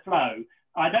the flow.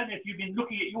 I don't know if you've been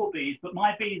looking at your bees, but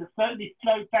my bees have certainly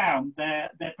slowed down their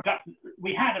production.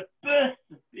 We had a burst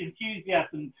of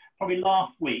enthusiasm probably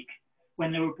last week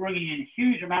when they were bringing in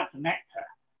huge amounts of nectar.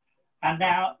 And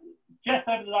now, just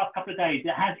over the last couple of days,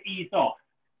 it has eased off,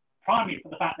 primarily for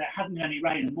the fact that there hasn't been any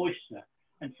rain and moisture.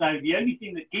 And so the only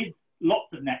thing that gives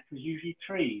lots of nectar is usually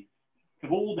trees. So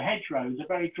all the hedgerows are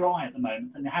very dry at the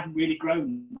moment, and they haven't really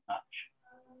grown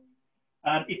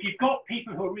much. If you've got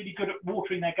people who are really good at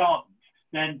watering their gardens,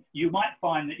 then you might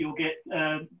find that you'll get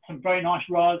some very nice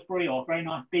raspberry or very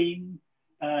nice bean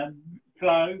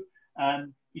flow.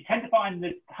 You tend to find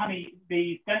that honey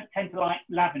bees don't tend to like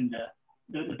lavender.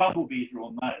 The bumblebees are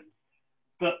on those.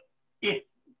 But if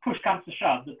push comes to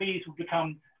shove, the bees will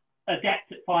become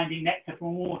adept at finding nectar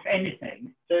from almost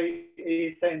anything. So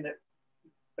you're saying that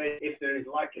if there is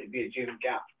likely to be a June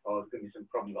gap or there's going to be some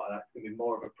problem like that, it's going to be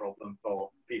more of a problem for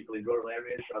people in rural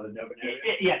areas rather than urban areas?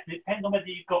 Yes, it depends on whether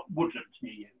you've got woodland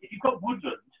near you. If you've got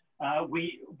woodland, I'm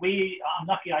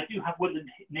lucky, I do have woodland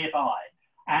nearby,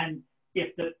 and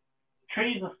if the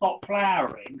trees have stopped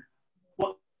flowering,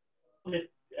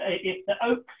 if the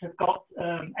oaks have got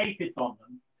aphids on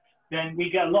them, then we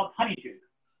get a lot of honeydew.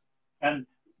 And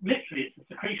literally, it's the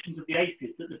secretions of the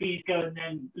aphids that the bees go and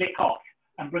then lick off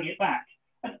and bring it back.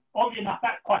 And oddly enough,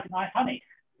 that's quite a nice honey.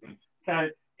 So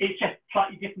it's just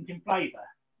slightly different in flavour.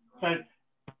 So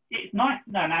it's nice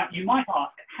to know. Now, you might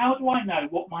ask, how do I know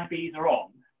what my bees are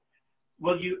on?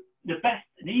 Well, the best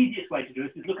and easiest way to do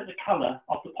this is look at the colour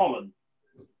of the pollen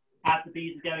as the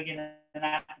bees are going in and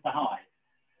out of the hive.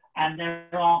 And there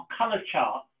are colour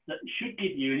charts that should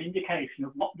give you an indication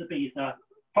of what the bees are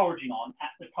foraging on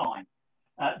at the time.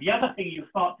 The other thing you'll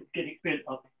start to get experience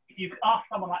of, if you ask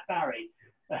someone like Barry,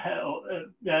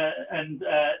 and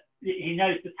he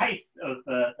knows the taste of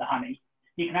the honey,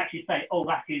 he can actually say, oh,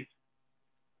 that is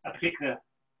a particular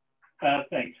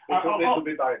thing. This will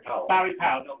be Barry Powell. Barry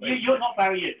Powell. You're not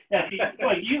Barry.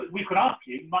 Well, we could ask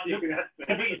you. You might look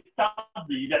completely stunned that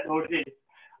you don't know what it is.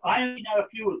 I only know a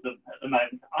few of them at the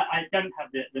moment. I don't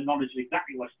have the knowledge of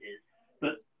exactly what it is,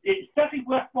 but it's certainly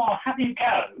worthwhile having a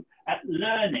go at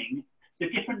learning the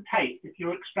different tastes if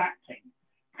you're extracting,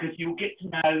 because you'll get to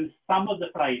know some of the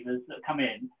flavours that come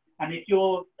in. And if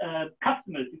your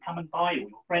customers who come and buy you,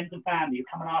 your friends and family who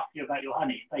come and ask you about your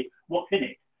honey, say, what's in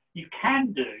it? You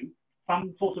can do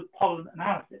some sort of pollen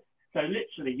analysis. So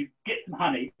literally, you get some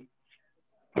honey,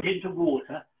 put it into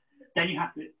water, then you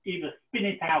have to either spin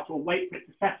it out or wait for it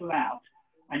to settle out,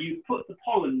 and you put the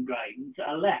pollen grains that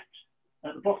are left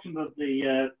at the bottom of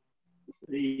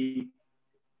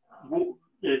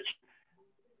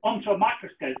onto a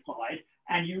microscope slide,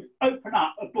 and you open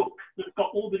up a book that's got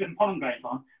all the different pollen grains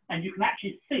on, and you can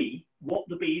actually see what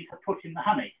the bees have put in the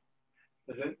honey.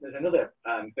 There's another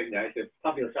thing there. It's a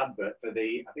fabulous advert for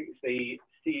I think it's the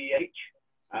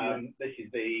CEH. This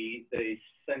is the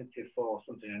Centre for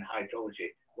something in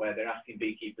Hydrology, where they're asking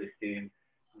beekeepers to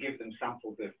give them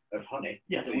samples of honey.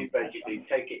 Yes. So you basically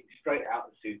take it straight out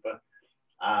of the super,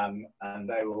 and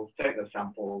they will take those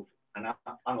samples and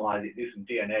analyse it, do some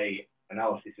DNA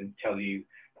analysis, and tell you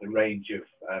the range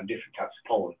of different types of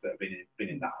pollens that have been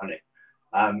in that honey.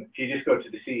 If you just go to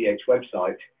the CEH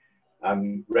website,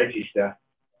 register.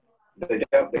 They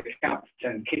can't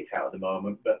send kits out at the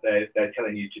moment, but they're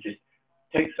telling you to just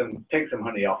take some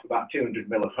honey off, about 200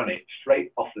 ml of honey,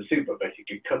 straight off the super,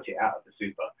 basically cut it out of the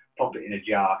super, pop it in a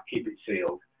jar, keep it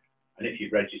sealed, and if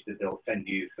you've registered, they'll send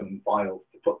you some vials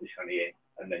to put this honey in,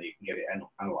 and then you can get it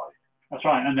analysed. That's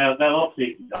right, and they'll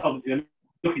obviously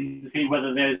looking to see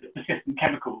whether there's persistent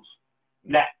chemicals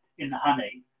left in the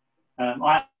honey.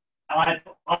 I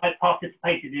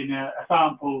participated in a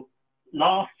sample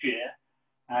last year,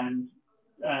 and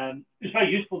it was very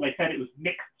useful. They said it was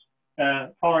mixed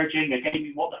foraging. They gave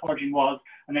me what the foraging was,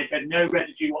 and they said no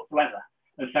residue whatsoever.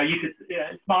 And so you could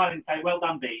smile and say, well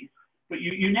done, bees. But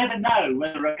you never know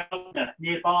whether a gardener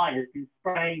nearby has been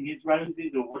spraying his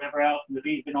roses or whatever else, and the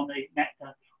bees been on the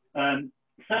nectar.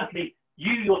 Certainly,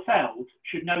 you yourselves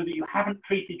should know that you haven't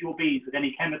treated your bees with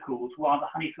any chemicals while the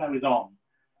honey flow is on.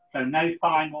 So no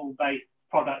thymol-based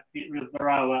products,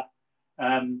 varroa,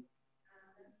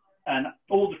 and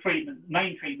all the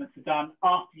main treatments are done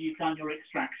after you've done your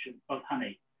extraction of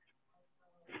honey.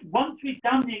 Once we've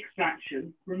done the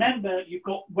extraction, remember you've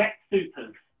got wet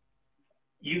supers.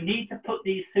 You need to put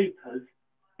these supers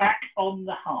back on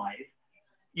the hive.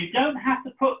 You don't have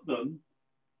to put them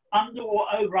under or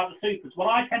over other supers, what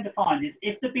I tend to find is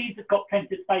if the bees have got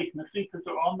plenty of space and the supers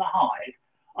are on the hive,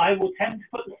 I will tend to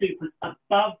put the supers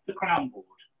above the crown board.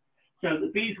 So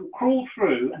the bees will crawl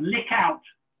through and lick out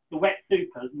the wet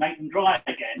supers and make them dry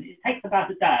again. It takes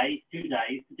about a day, 2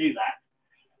 days to do that,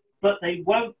 but they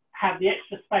won't have the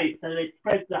extra space, so they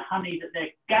spread the honey that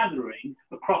they're gathering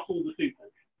across all the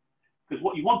supers. Because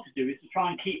what you want to do is to try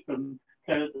and keep them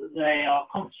so that they are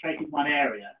concentrated in one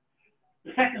area.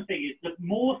 The second thing is the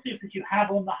more supers you have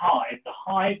on the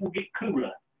hive will get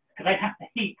cooler because they have to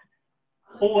heat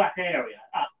all that area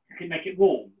up to make it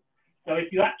warm. So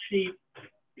if you actually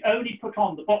only put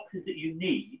on the boxes that you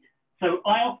need, so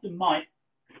I often might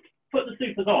put the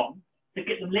supers on to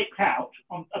get them licked out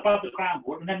above the crown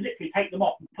board and then literally take them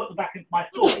off and put them back into my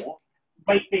store,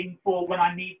 waiting for when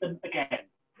I need them again.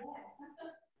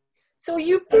 So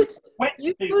you put... Wet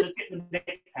supers get them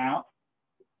licked out.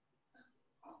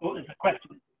 Oh, there's a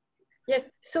question. Yes,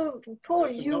 so Paul,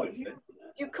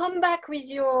 you come back with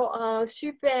your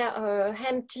super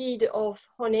emptied of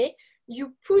honey,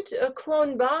 you put a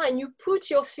crown bar and you put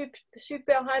your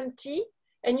super empty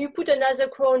and you put another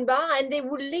crown bar and they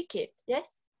will lick it,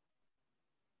 yes?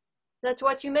 That's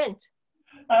what you meant?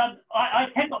 I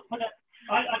tend not to put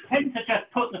I tend to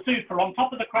just put the super on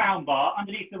top of the crown bar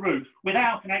underneath the roof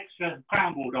without an extra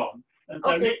crown board on. And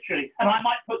so literally, and I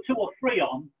might put 2 or 3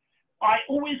 on. I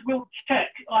always will check.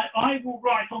 I will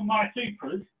write on my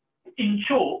supers in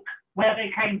chalk where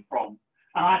they came from,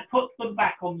 and I put them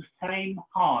back on the same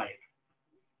hive.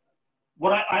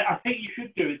 What I think you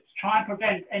should do is try and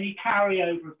prevent any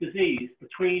carryover of disease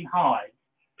between hives.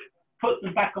 Put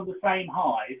them back on the same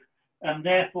hive, and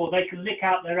therefore they can lick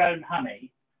out their own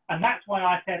honey. And that's why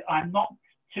I said I'm not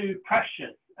too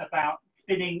precious about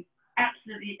spinning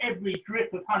absolutely every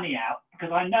drip of honey out,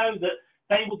 because I know that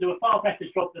they will do a far better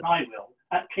job than I will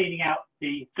at cleaning out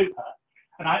the super.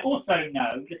 And I also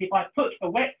know that if I put a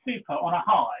wet super on a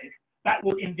hive, that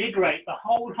will invigorate the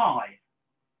whole hive.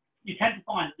 You tend to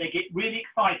find that they get really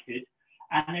excited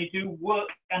and they do work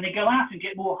and they go out and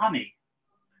get more honey.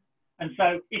 And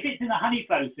so if it's in the honey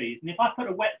flow season, if I put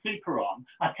a wet super on,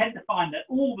 I tend to find that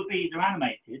all the bees are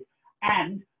animated,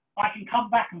 and I can come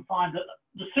back and find that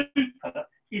the super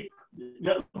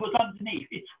that was underneath,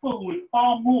 it's full with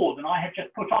far more than I had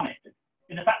just put on it.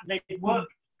 In the fact that they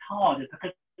worked harder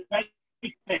because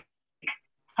they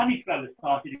honey flow has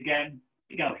started again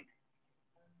going.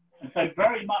 And so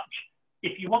very much,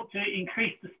 if you want to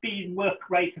increase the speed and work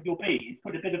rate of your bees,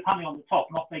 put a bit of honey on the top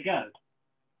and off they go.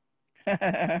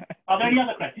 Are there any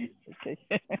other questions?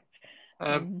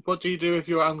 What do you do if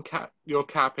you uncap your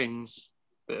cappings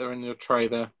that are in your tray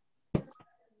there?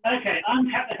 Okay,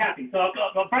 uncap the capping. So I've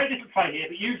got a very little tray here,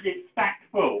 but usually it's stacked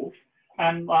full.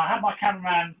 And I have my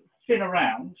cameraman spin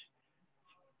around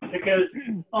because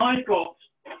I've got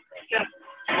just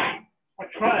a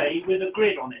tray with a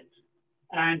grid on it.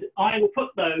 And I will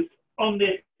put those on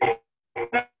this.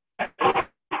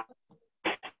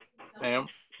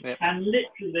 Yep. And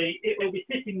literally it will be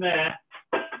sitting there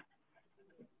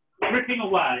dripping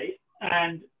away,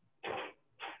 and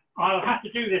I'll have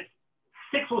to do this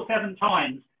 6 or 7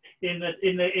 times in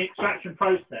the extraction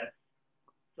process.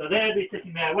 So they'll be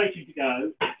sitting there waiting to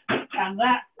go, and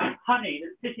that honey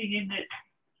that's sitting in this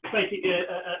basically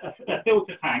a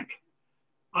filter tank,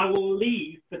 I will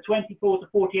leave for 24 to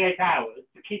 48 hours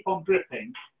to keep on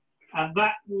dripping. And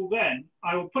that will then,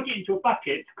 I will put it into a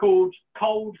bucket called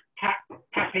cold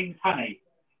cappings honey.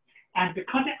 And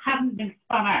because it hasn't been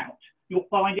spun out, you'll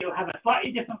find it will have a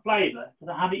slightly different flavour to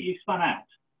the honey you spun out.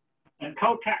 And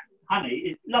cold cap honey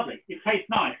is lovely. It tastes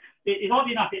nice. It's odd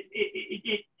enough, it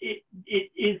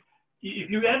is, if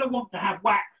you ever want to have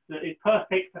wax that is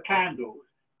perfect for candles,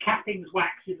 cappings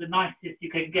wax is the nicest you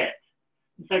can get.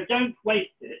 And so don't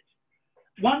waste it.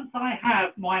 Once I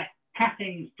have my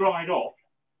cappings dried off,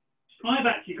 I've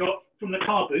actually got from the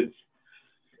car boot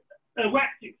a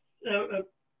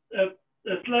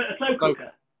slow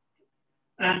cooker,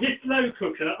 and this slow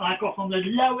cooker I've got on the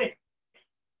lowest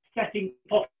setting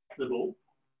possible,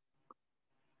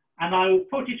 and I will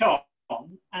put it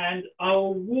on and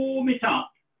I'll warm it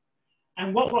up.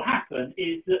 And what will happen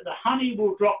is that the honey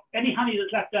will drop, any honey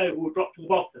that's left over will drop to the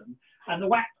bottom, and the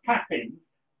wax cappings,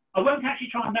 I won't actually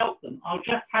try and melt them. I'll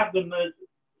just have them as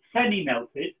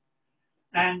semi-melted.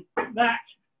 And that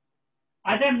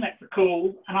I then let to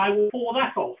cool, and I will pour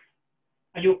that off,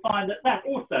 and you'll find that that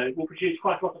also will produce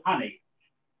quite a lot of honey.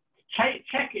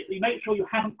 Check it, make sure you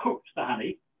haven't cooked the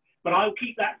honey, but I'll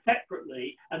keep that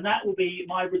separately, and that will be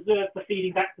my reserve for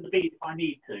feeding back to the bees if I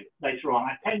need to later on.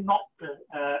 I tend not to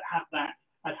have that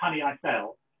as honey I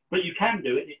sell, but you can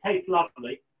do it. It tastes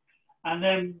lovely. And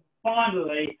then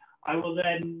finally, I will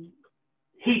then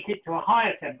heat it to a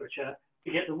higher temperature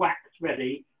to get the wax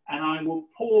ready, and I will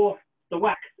pour the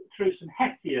wax through some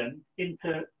hessian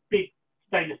into big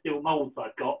stainless steel molds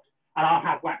I've got, and I'll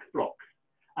have wax blocks.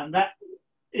 And that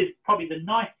is probably the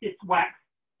nicest wax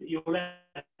that you'll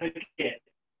ever get.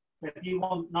 So if you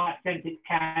want nice scented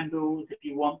candles, if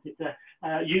you wanted to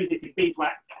use it in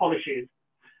beeswax polishes,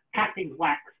 cappings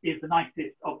wax is the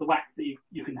nicest of the wax that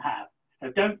you can have.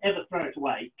 So don't ever throw it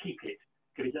away, keep it,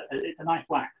 because it's a nice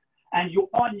wax. And you'll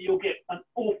find you'll get an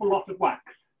awful lot of wax.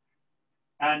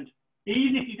 And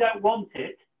even if you don't want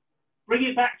it, bring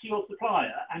it back to your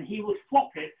supplier and he will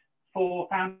swap it for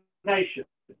foundation.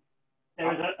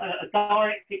 There is a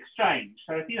direct exchange.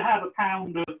 So if you have a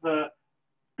pound of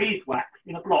beeswax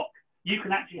in a block, you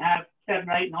can actually have 7,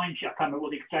 8, 9 sheets. I can't remember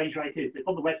what the exchange rate is. It's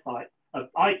on the website.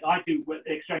 I do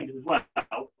exchanges as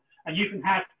well. And you can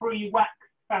have free wax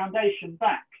foundation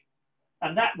back.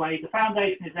 And that way, the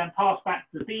foundation is then passed back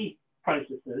to the bee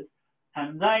processors,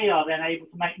 and they are then able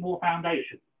to make more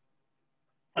foundation.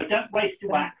 So don't waste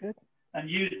your wax and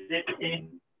use it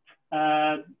in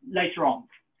later on.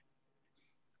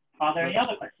 Are there any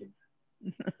other questions?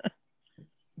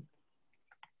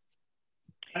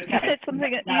 Okay. You said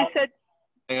something. Now, you said.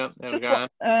 Hang on, there we go.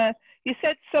 You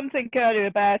said something earlier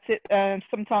about it.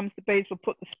 Sometimes the bees will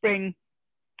put the spring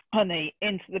honey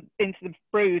into the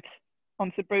brood,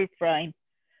 onto the brood frame,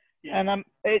 yeah. and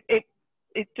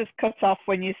it just cut off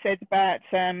when you said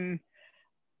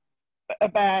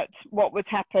about what would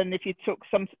happen if you took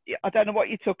some. I don't know what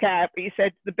you took out, but you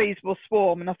said the bees will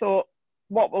swarm, and I thought,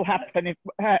 what will happen if?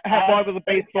 Why will the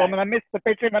bees swarm? And I missed the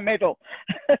bit in the middle.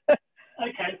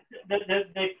 Okay.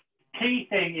 The key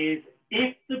thing is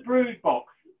if the brood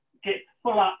box gets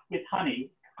full up with honey,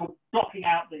 blocking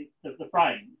out the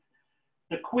frames,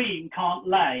 the queen can't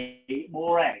lay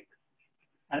more eggs.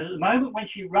 And at the moment when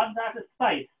she runs out of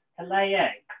space to lay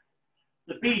eggs,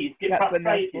 the bees get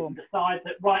frustrated and decide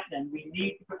that, right then, we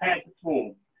need to prepare to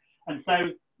swarm. And so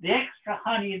the extra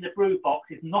honey in the brood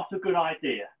box is not a good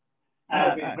idea.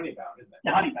 Honey bound, isn't it?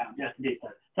 The honey bound, yes, indeed.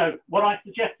 So what I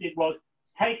suggested was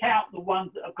take out the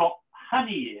ones that have got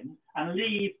honey in and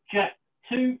leave just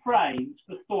 2 frames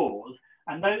for stores.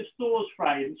 And those stores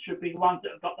frames should be the ones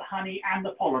that have got the honey and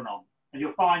the pollen on. And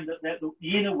you'll find that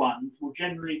the inner ones will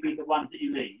generally be the ones that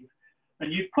you leave.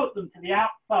 And you put them to the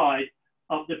outside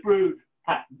of the brood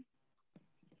pattern.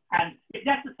 And if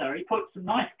necessary, put some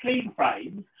nice clean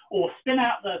frames or spin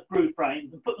out the brood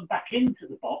frames and put them back into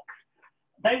the box.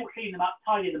 They will clean them up,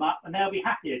 tidy them up, and they'll be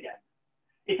happy again.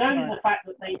 It's only the fact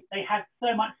that they had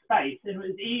so much space and it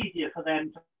was easier for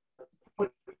them to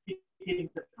put it into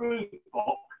the brood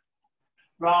box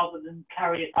rather than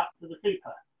carry it up to the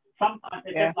super. Sometimes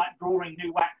they don't like drawing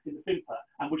new wax in the super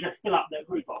and will just fill up their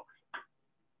brood box.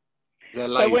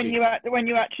 So when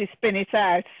you actually spin it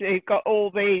out, you've got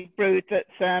all the brood that's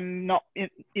not,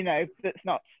 that's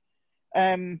not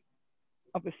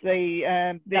obviously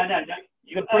no.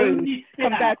 You the brood only spin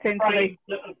comes out into frames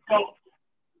that have got,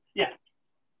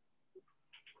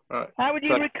 Right. How would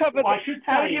you recover? Well, I should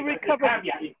tell you, caveat,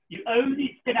 you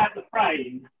only spin out the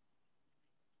frames.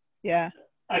 Yeah.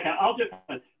 Okay, I'll do it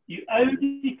first. You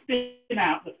only spin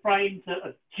out the frames that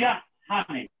are just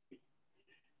honey.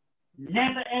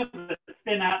 Never ever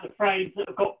spin out the frames that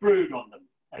have got brood on them.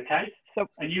 Okay?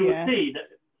 And you will see that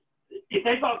if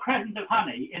they've got a crescent of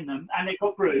honey in them and they've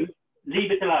got brood,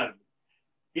 leave it alone.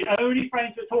 The only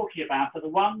frames we're talking about are the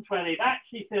ones where they've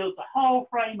actually filled the whole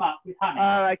frame up with honey.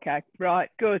 Oh, okay. Right.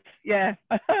 Good. Yeah.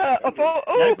 I thought,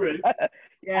 no brood.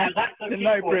 Yeah. And that's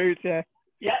no brood. Yeah.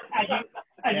 Yeah.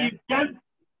 You don't.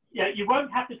 Yeah. You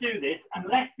won't have to do this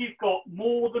unless you've got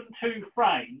more than 2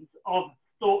 frames of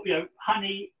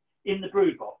honey in the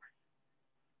brood box.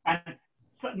 And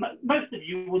so, most of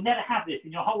you will never have this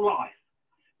in your whole life,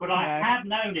 but I have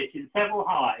known it in several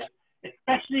hives.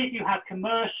 Especially if you have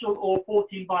commercial or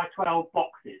 14 by 12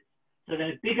 boxes. So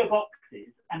they're bigger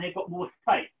boxes and they've got more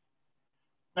space.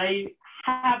 They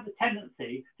have the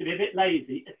tendency to be a bit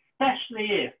lazy,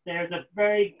 especially if there is a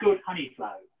very good honey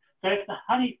flow. So if the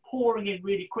honey's pouring in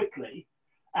really quickly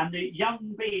and the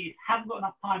young bees haven't got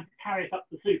enough time to carry it up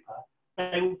the super,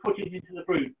 they will put it into the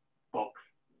brood box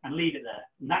and leave it there.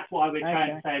 And that's why we're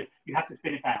trying to say you have to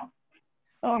spin it out.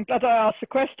 Oh, I'm glad I asked the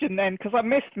question then, because I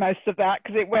missed most of that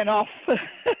because it went off.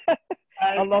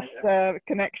 I lost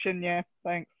connection. Yeah,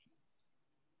 thanks.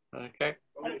 Okay.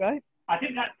 I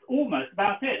think that's almost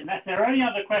about it. Unless there are any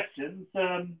other questions,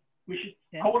 we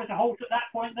should call it a halt at that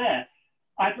point there.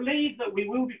 I believe that we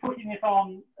will be putting this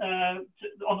on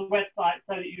the website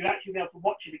so that you'll actually be able to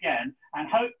watch it again, and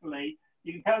hopefully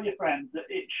you can tell your friends that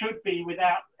it should be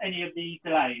without any of the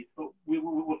delays. But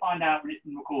we'll find out when it's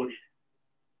been recorded.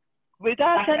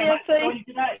 Without any of the Today. what did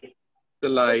you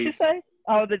Delays. say?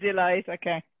 Oh, the delays.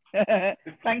 Okay.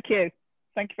 Thank you.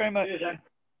 Thank you very much. Cheers,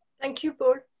 Thank you,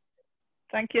 Paul.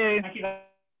 Thank you. Thank you.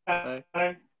 Bye.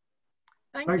 Thank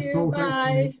Thank you, you. Paul. Thank you.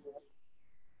 Bye.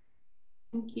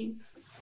 Thank you.